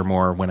 3 days or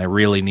more when I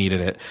really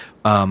needed it,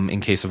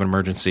 in case of an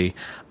emergency.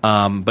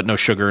 But no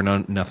sugar,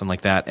 nothing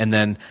like that. And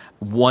then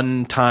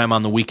one time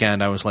on the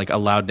weekend, I was like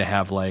allowed to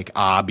have like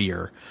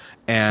beer.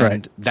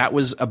 And that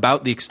was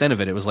about the extent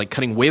of it. It was like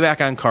cutting way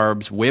back on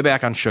carbs, way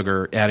back on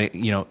sugar,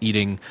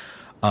 eating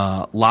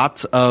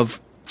lots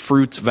of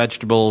fruits,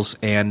 vegetables,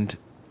 and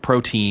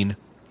protein.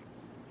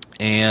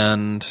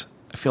 And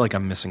I feel like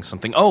I'm missing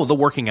something. Oh, the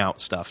working out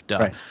stuff.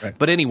 Duh. Right.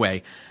 But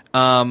anyway,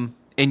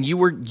 and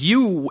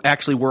you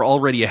actually were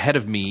already ahead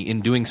of me in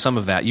doing some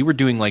of that. You were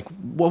doing like,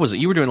 what was it?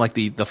 You were doing like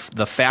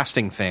the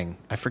fasting thing.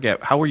 I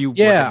forget. How were you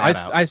working that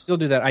out? I still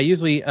do that. I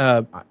usually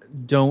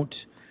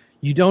don't.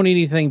 You don't eat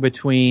anything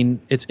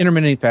between. It's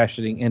intermittent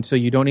fasting, and so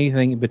you don't eat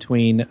anything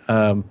between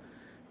in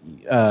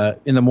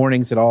the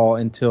mornings at all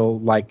until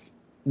like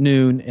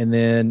noon, and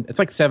then it's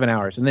like 7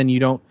 hours, and then you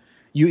don't.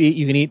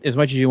 You can eat as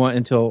much as you want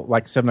until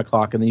like 7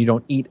 o'clock, and then you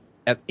don't eat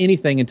at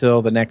anything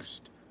until the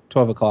next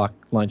 12 o'clock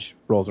lunch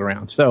rolls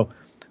around. So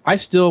I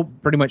still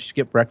pretty much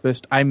skip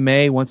breakfast. I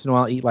may once in a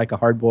while eat like a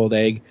hard-boiled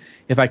egg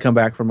if I come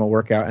back from a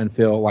workout and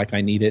feel like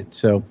I need it.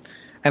 So,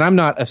 and I'm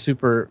not a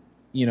super,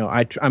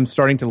 I'm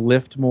starting to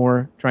lift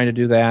more, trying to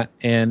do that.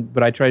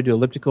 But I try to do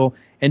elliptical.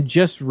 And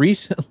just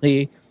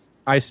recently,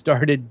 I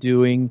started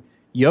doing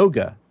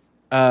yoga.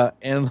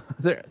 And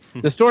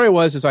the story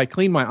is I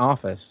cleaned my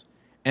office.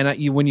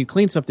 And when you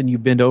clean something, you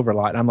bend over a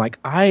lot. And I'm like,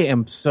 I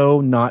am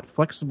so not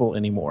flexible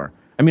anymore.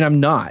 I mean,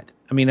 I'm not.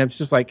 I mean, it's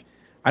just like,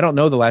 I don't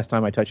know the last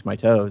time I touched my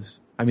toes.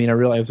 I mean, I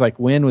was like,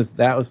 when was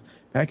that? Was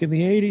back in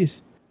the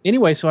 80s.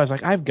 Anyway, so I was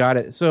like, I've got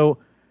it. So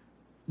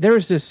there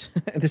was this,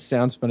 this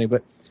sounds funny,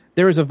 but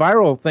there was a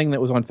viral thing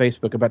that was on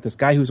Facebook about this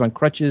guy who was on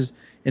crutches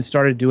and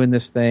started doing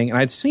this thing. And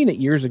I'd seen it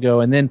years ago,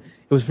 and then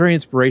it was very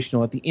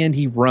inspirational. At the end,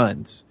 he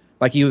runs.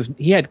 Like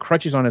he had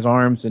crutches on his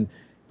arms and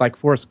like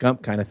Forrest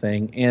Gump kind of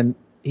thing. And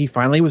he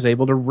finally was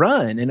able to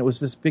run. And it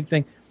was this big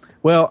thing.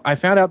 Well, I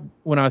found out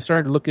when I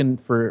started looking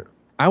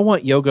I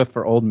want yoga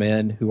for old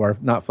men who are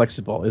not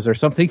flexible. Is there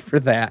something for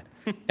that?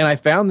 And I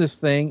found this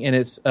thing, and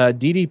it's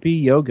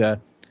DDP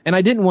yoga. And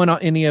I didn't want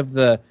any of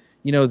the,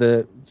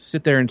 the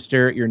sit there and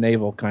stare at your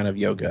navel kind of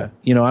yoga.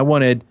 I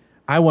want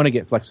to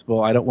get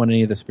flexible. I don't want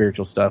any of the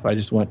spiritual stuff. I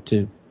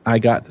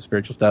got the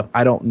spiritual stuff.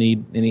 I don't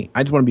need any.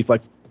 I just want to be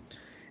flexible.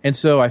 And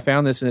so I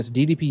found this, and it's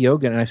DDP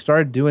yoga, and I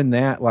started doing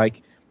that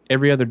like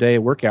every other day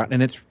workout,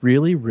 and it's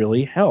really,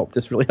 really helped.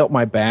 It's really helped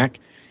my back.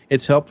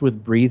 It's helped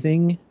with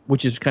breathing,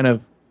 which is kind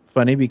of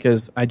funny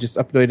because I just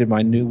updated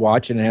my new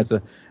watch and it has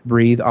a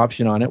breathe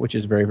option on it, which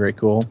is very, very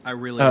cool. I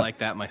really like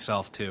that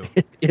myself too.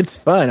 It's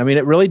fun. I mean,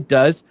 it really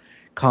does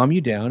calm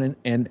you down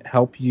and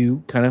help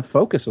you kind of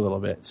focus a little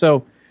bit.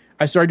 So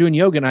I started doing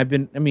yoga,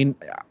 and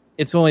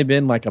it's only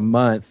been like a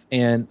month,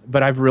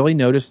 but I've really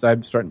noticed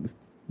I'm starting to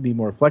be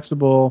more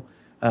flexible.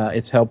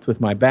 It's helped with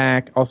my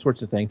back, all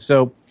sorts of things.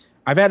 So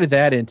I've added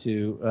that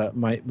into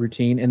my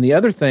routine. And the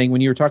other thing,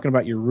 when you were talking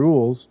about your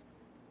rules,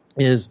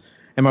 is,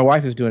 and my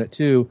wife is doing it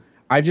too,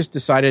 I just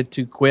decided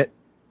to quit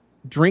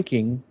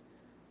drinking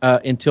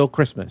until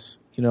Christmas.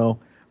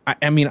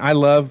 I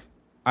love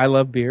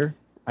beer.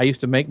 I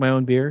used to make my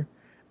own beer.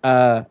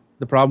 The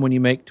problem when you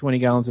make 20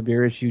 gallons of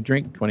beer is you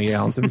drink 20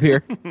 gallons of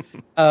beer.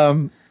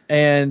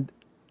 And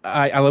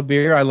I love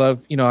beer. I love,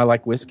 I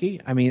like whiskey.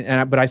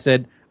 But I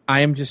said,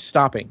 I am just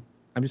stopping.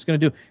 I'm just going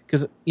to do,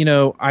 because,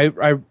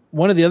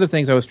 one of the other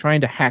things I was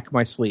trying to hack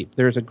my sleep.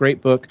 There's a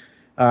great book.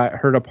 I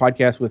heard a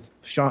podcast with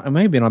Sean. It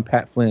may have been on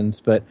Pat Flynn's,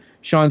 but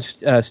Sean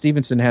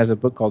Stevenson has a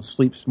book called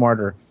Sleep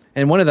Smarter.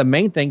 And one of the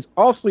main things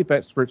all sleep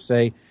experts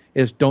say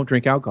is don't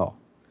drink alcohol.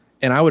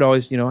 And I would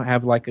always,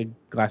 have like a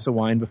glass of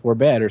wine before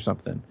bed or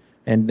something,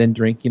 and then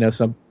drink,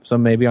 some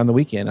maybe on the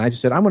weekend. And I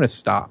just said, I'm going to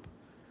stop.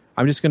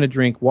 I'm just going to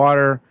drink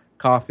water,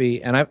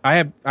 coffee, and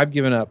I've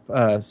given up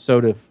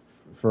soda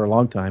for a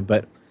long time,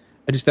 but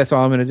that's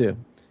all I'm going to do.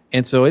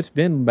 And so it's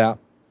been about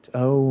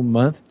a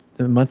month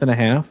and a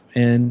half,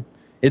 and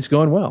it's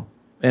going well,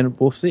 and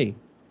we'll see.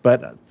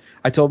 But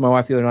I told my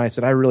wife the other night, I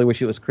said, I really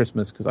wish it was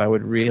Christmas because I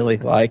would really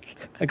like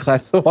a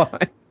glass of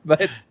wine.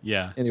 But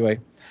yeah, anyway,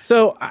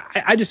 so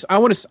I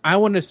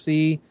want to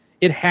see.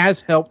 It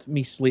has helped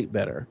me sleep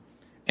better,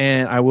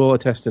 and I will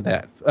attest to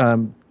that.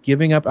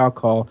 Giving up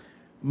alcohol,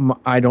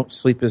 I can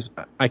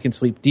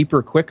sleep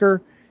deeper,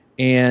 quicker,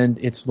 and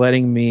it's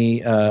letting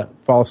me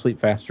fall asleep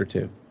faster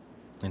too.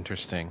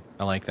 Interesting.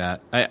 I like that.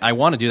 I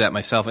want to do that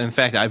myself. In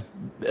fact, I've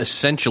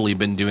essentially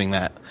been doing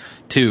that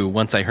too.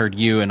 Once I heard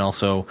you and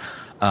also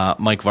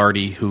Mike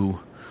Vardy, who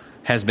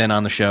has been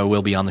on the show,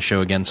 will be on the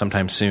show again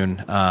sometime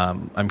soon.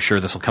 I'm sure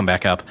this will come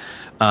back up.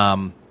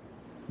 And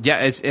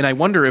I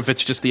wonder if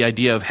it's just the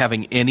idea of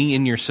having any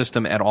in your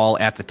system at all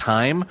at the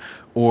time,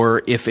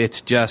 or if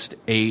it's just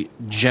a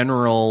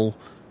general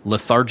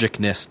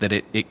lethargicness that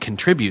it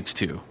contributes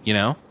to, you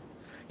know?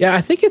 Yeah,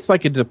 I think it's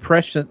like a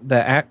depressant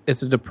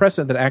it's a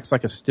depressant that acts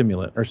like a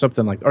stimulant or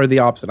something or the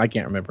opposite. I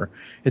can't remember.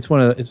 It's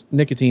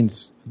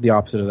nicotine's the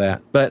opposite of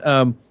that. But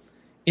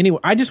anyway,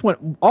 I just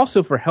want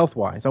also for health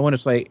wise, I want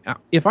to say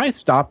if I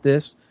stop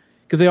this,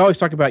 because they always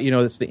talk about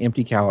it's the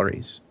empty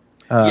calories.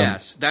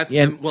 Yes, that's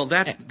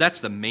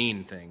the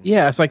main thing.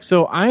 Yeah, it's like,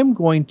 so I'm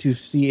going to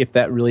see if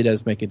that really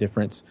does make a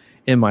difference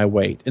in my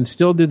weight and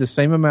still do the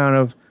same amount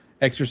of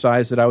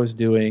exercise that I was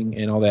doing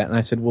and all that. And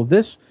I said, well,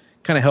 this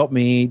kind of helped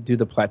me do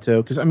the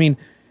plateau. Because, I mean,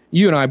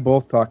 you and I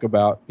both talk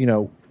about,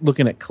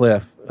 looking at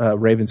Cliff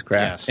Ravenscraft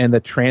yes. and the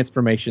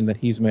transformation that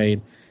he's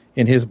made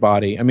in his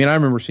body. I mean, I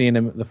remember seeing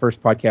him at the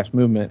first podcast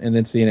movement and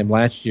then seeing him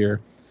last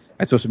year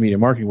at Social Media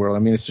Marketing World. I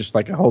mean, it's just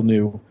like a whole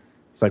new,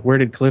 it's like, where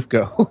did Cliff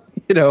go?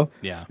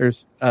 Yeah.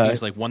 There's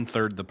he's like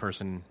 1/3 the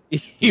person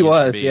he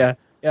was. Yeah.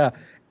 Yeah.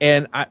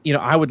 And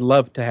I would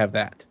love to have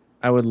that.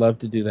 I would love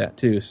to do that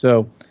too.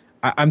 So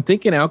I'm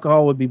thinking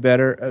alcohol would be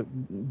better.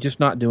 Just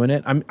not doing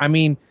it. I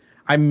mean,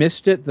 I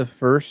missed it the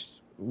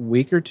first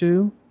week or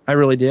two. I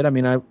really did. I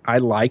mean, I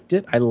liked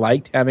it. I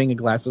liked having a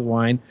glass of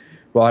wine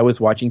while I was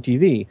watching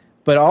TV.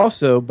 But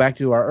also, back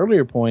to our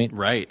earlier point,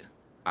 right?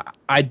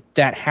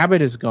 That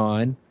habit is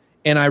gone.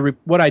 And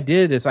what I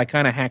did is I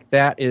kind of hacked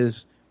that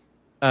is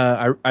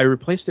I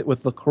replaced it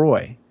with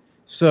LaCroix.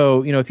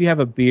 So, if you have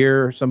a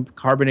beer or some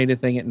carbonated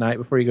thing at night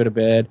before you go to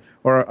bed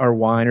or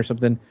wine or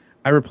something,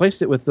 I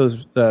replaced it with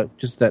those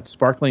just that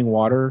sparkling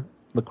water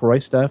LaCroix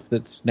stuff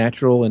that's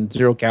natural and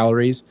 0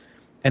 calories.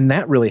 And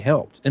that really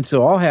helped. And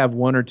so I'll have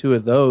 1 or 2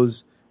 of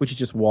those, which is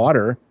just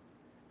water.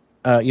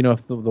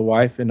 If the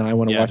wife and I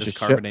want to watch just a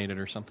carbonated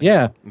or something.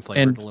 Yeah. And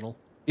flavored a little.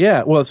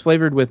 Yeah. Well, it's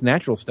flavored with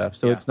natural stuff.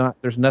 So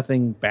there's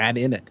nothing bad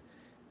in it.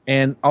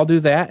 And I'll do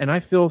that. And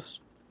I feel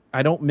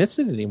I don't miss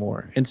it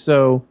anymore. And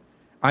so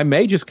I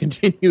may just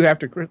continue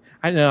after Christmas.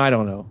 I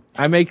don't know.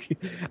 I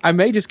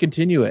may just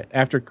continue it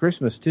after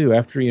Christmas too,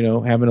 after,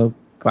 having a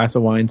glass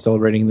of wine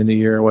celebrating the new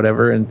year or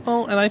whatever. And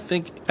I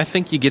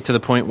think you get to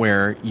the point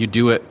where you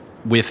do it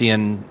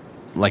within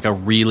like a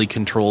really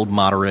controlled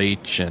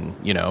moderation,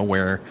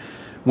 where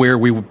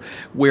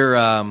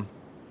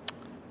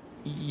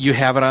you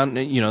have it on,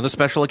 the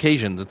special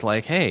occasions. It's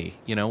like, hey,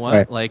 you know what?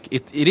 Right. Like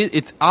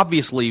it's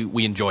obviously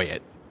we enjoy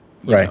it,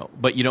 right?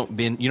 But you don't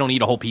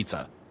eat a whole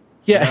pizza.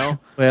 Yeah.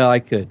 Well, I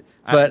could,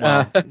 but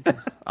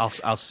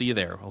I'll see you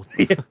there.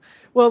 Yeah.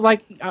 Well,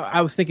 like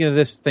I was thinking of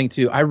this thing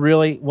too.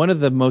 One of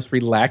the most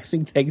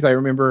relaxing takes I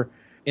remember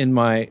in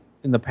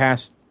the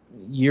past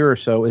year or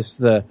so is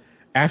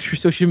after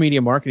Social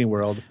Media Marketing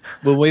World,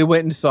 when we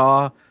went and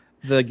saw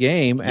the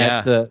game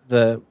at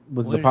the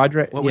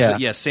Padres. What was it?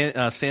 Yeah,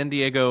 San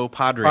Diego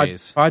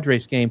Padres.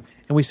 Padres game,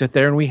 and we sat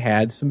there and we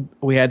had some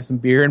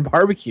beer and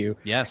barbecue.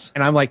 Yes,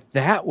 and I'm like,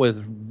 that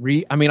was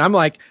I'm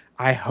like,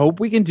 I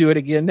hope we can do it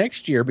again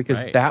next year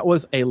because that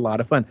was a lot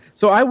of fun.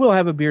 So I will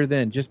have a beer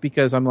then, just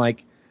because I'm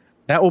like,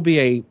 that will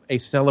be a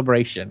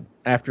celebration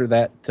after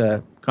that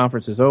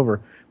conference is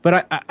over.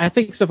 But I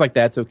think stuff like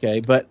that's okay.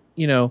 But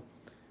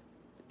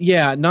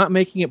not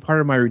making it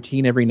part of my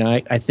routine every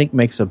night, I think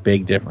makes a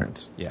big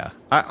difference. Yeah.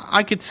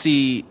 I could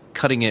see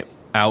cutting it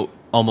out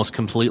almost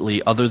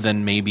completely, other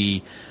than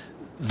maybe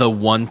the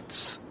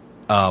once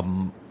a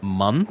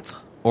month,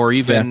 or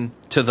even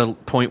to the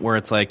point where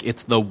it's like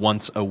it's the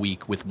once a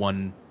week with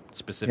one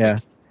specific meal.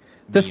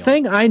 The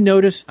thing I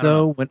noticed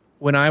though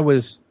when I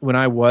was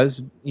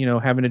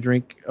having a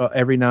drink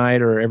every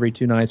night or every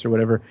 2 nights or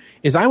whatever,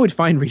 is I would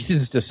find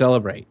reasons to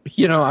celebrate.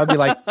 I'd be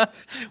like,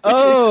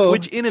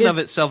 which in and of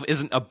itself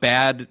isn't a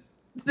bad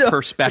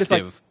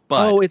perspective.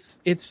 But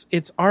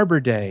it's Arbor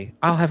Day.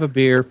 I'll have a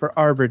beer for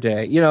Arbor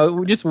Day.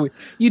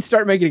 You'd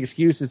start making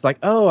excuses like,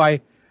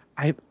 I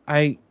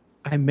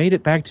made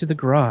it back to the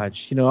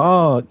garage.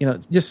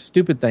 Just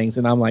stupid things,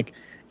 and I'm like,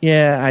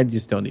 yeah, I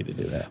just don't need to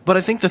do that. But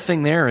I think the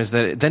thing there is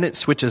that then it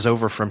switches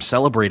over from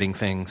celebrating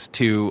things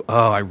to,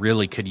 I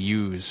really could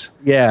use.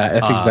 Yeah,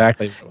 that's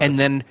exactly what it was. And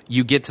then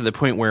you get to the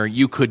point where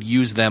you could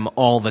use them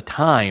all the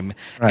time.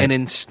 Right. And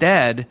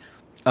instead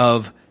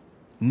of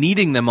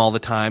needing them all the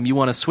time, you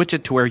want to switch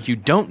it to where you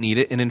don't need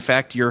it. And in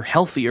fact, you're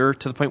healthier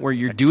to the point where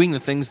you're doing the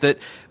things that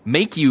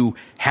make you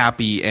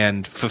happy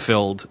and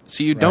fulfilled.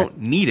 So you don't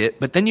need it,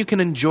 but then you can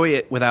enjoy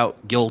it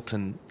without guilt.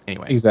 And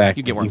anyway, exactly.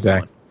 You get where I'm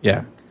going.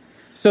 Yeah.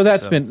 So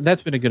that's been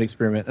a good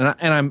experiment,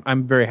 and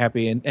I'm very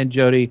happy. And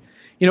Jody,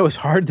 it was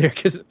hard there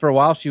because for a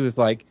while she was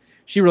like,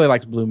 she really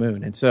likes Blue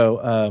Moon, and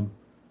so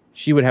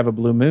she would have a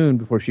blue moon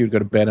before she would go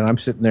to bed, and I'm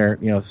sitting there,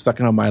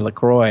 sucking on my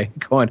LaCroix,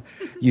 going,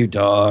 "You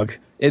dog."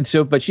 And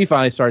so, but she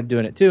finally started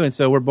doing it too, and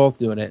so we're both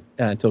doing it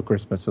until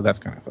Christmas. So that's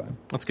kind of fun.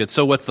 That's good.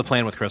 So what's the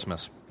plan with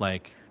Christmas?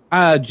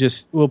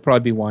 We'll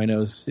probably be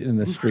winos in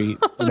the street,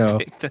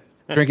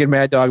 drinking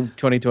Mad Dog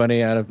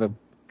 2020 out of a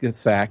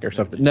sack or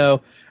something.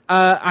 No,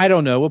 I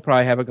don't know. We'll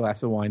probably have a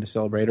glass of wine to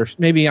celebrate, or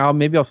maybe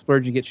I'll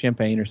splurge and get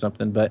champagne or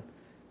something. But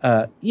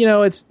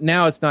it's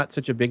not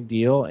such a big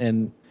deal,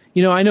 and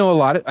I know a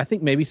lot of. I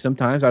think maybe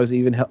sometimes I was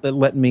even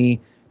letting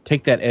me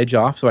take that edge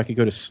off so I could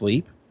go to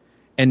sleep,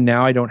 and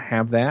now I don't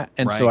have that,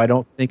 and so I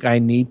don't think I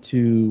need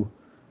to.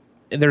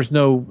 There's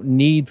no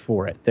need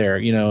for it there,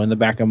 in the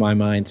back of my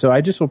mind. So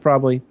I just will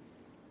probably,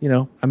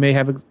 I may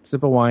have a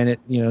sip of wine at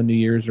New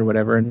Year's or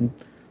whatever, and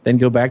then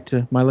go back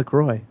to my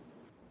LaCroix.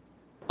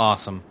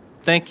 Awesome.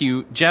 Thank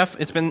you, Jeff.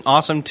 It's been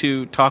awesome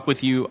to talk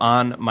with you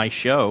on my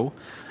show.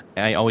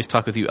 I always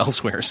talk with you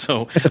elsewhere,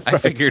 so I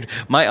figured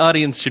my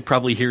audience should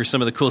probably hear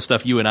some of the cool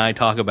stuff you and I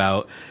talk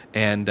about,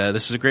 and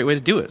this is a great way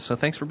to do it. So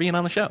thanks for being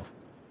on the show.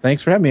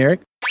 Thanks for having me,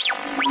 Eric.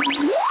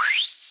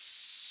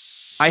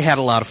 I had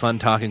a lot of fun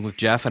talking with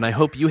Jeff, and I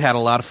hope you had a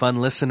lot of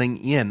fun listening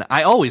in.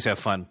 I always have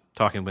fun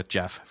talking with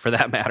Jeff, for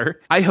that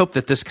matter. I hope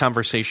that this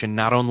conversation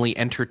not only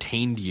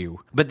entertained you,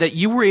 but that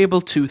you were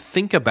able to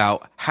think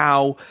about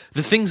how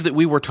the things that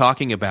we were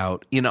talking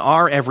about in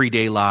our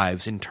everyday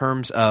lives in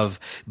terms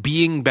of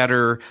being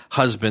better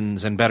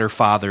husbands and better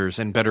fathers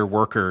and better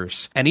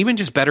workers, and even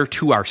just better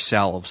to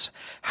ourselves,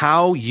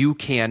 how you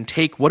can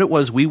take what it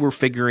was we were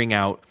figuring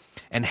out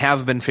and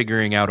have been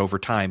figuring out over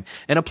time,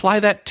 and apply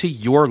that to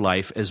your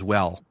life as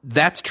well.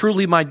 That's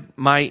truly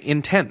my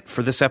intent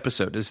for this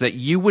episode, is that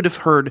you would have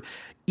heard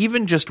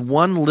even just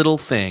one little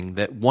thing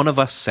that one of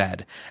us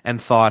said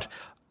and thought,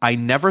 I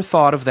never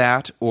thought of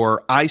that,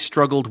 or I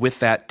struggled with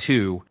that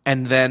too,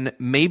 and then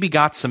maybe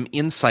got some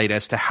insight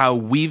as to how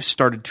we've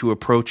started to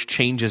approach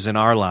changes in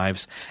our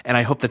lives, and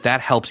I hope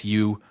that helps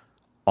you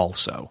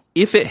also.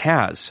 If it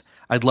has,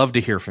 I'd love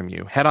to hear from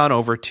you. Head on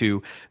over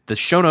to the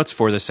show notes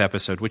for this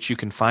episode, which you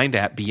can find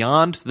at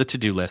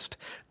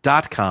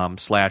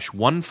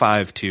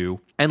beyondthetodolist.com/152,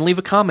 and leave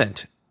a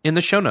comment in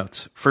the show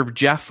notes for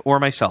Jeff or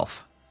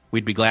myself.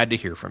 We'd be glad to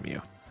hear from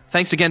you.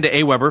 Thanks again to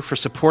AWeber for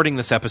supporting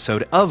this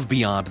episode of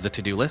Beyond the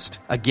To-Do List.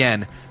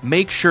 Again,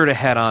 make sure to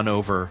head on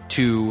over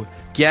to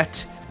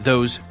get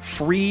those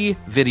free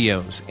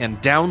videos and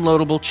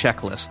downloadable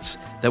checklists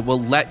that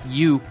will let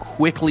you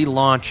quickly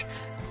launch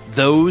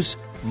those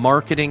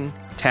marketing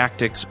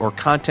tactics or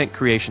content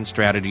creation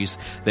strategies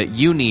that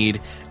you need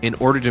in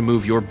order to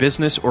move your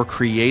business or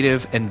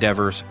creative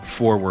endeavors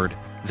forward.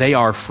 They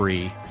are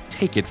free.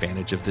 Take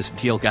advantage of this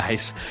deal,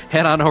 guys.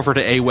 Head on over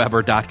to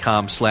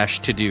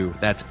aweber.com/todo.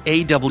 That's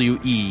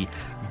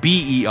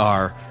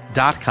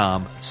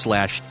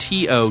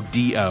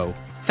AWEBER.com/TODO.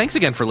 Thanks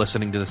again for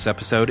listening to this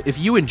episode. If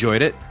you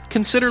enjoyed it,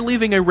 consider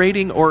leaving a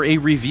rating or a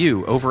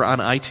review over on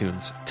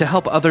iTunes to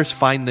help others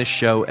find this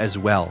show as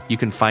well. You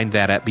can find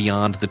that at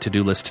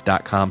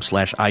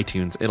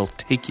beyondthetodolist.com/iTunes. It'll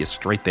take you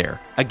straight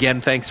there. Again,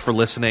 thanks for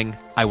listening.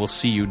 I will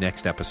see you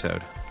next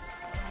episode.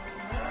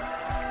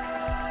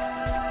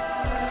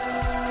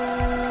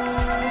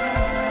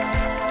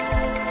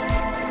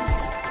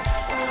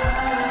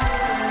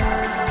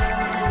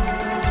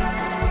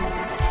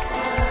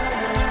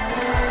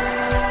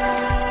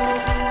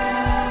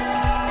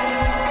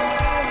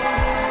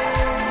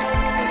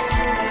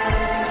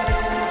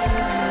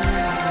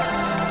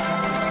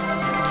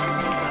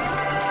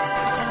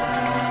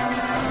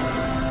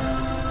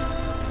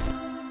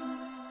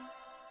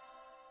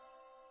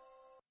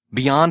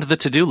 Beyond the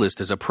To-Do List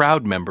is a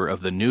proud member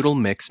of the Noodle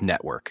Mix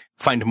Network.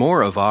 Find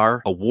more of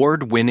our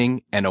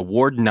award-winning and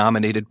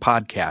award-nominated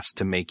podcasts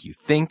to make you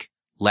think,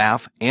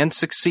 laugh, and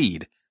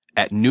succeed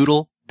at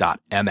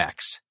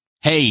noodle.mx.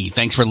 Hey,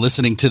 thanks for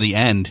listening to the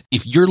end.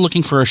 If you're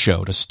looking for a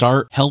show to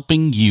start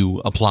helping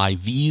you apply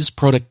these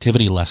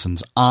productivity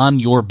lessons on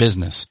your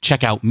business,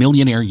 check out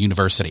Millionaire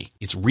University.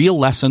 It's real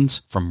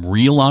lessons from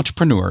real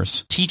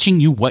entrepreneurs teaching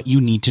you what you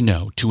need to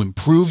know to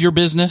improve your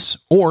business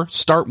or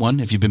start one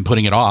if you've been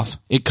putting it off.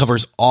 It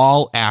covers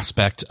all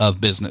aspects of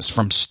business,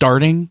 from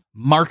starting,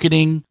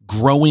 marketing,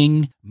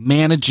 growing,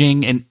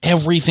 managing, and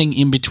everything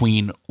in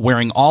between,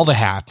 wearing all the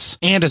hats.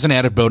 And as an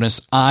added bonus,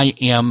 I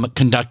am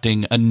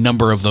conducting a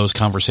number of those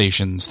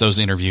conversations, those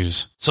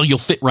interviews, so you'll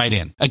fit right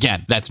in.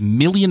 Again, that's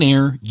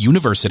Millionaire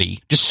University.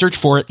 Just search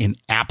for it in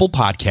Apple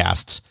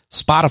Podcasts,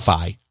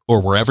 Spotify,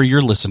 or wherever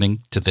you're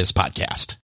listening to this podcast.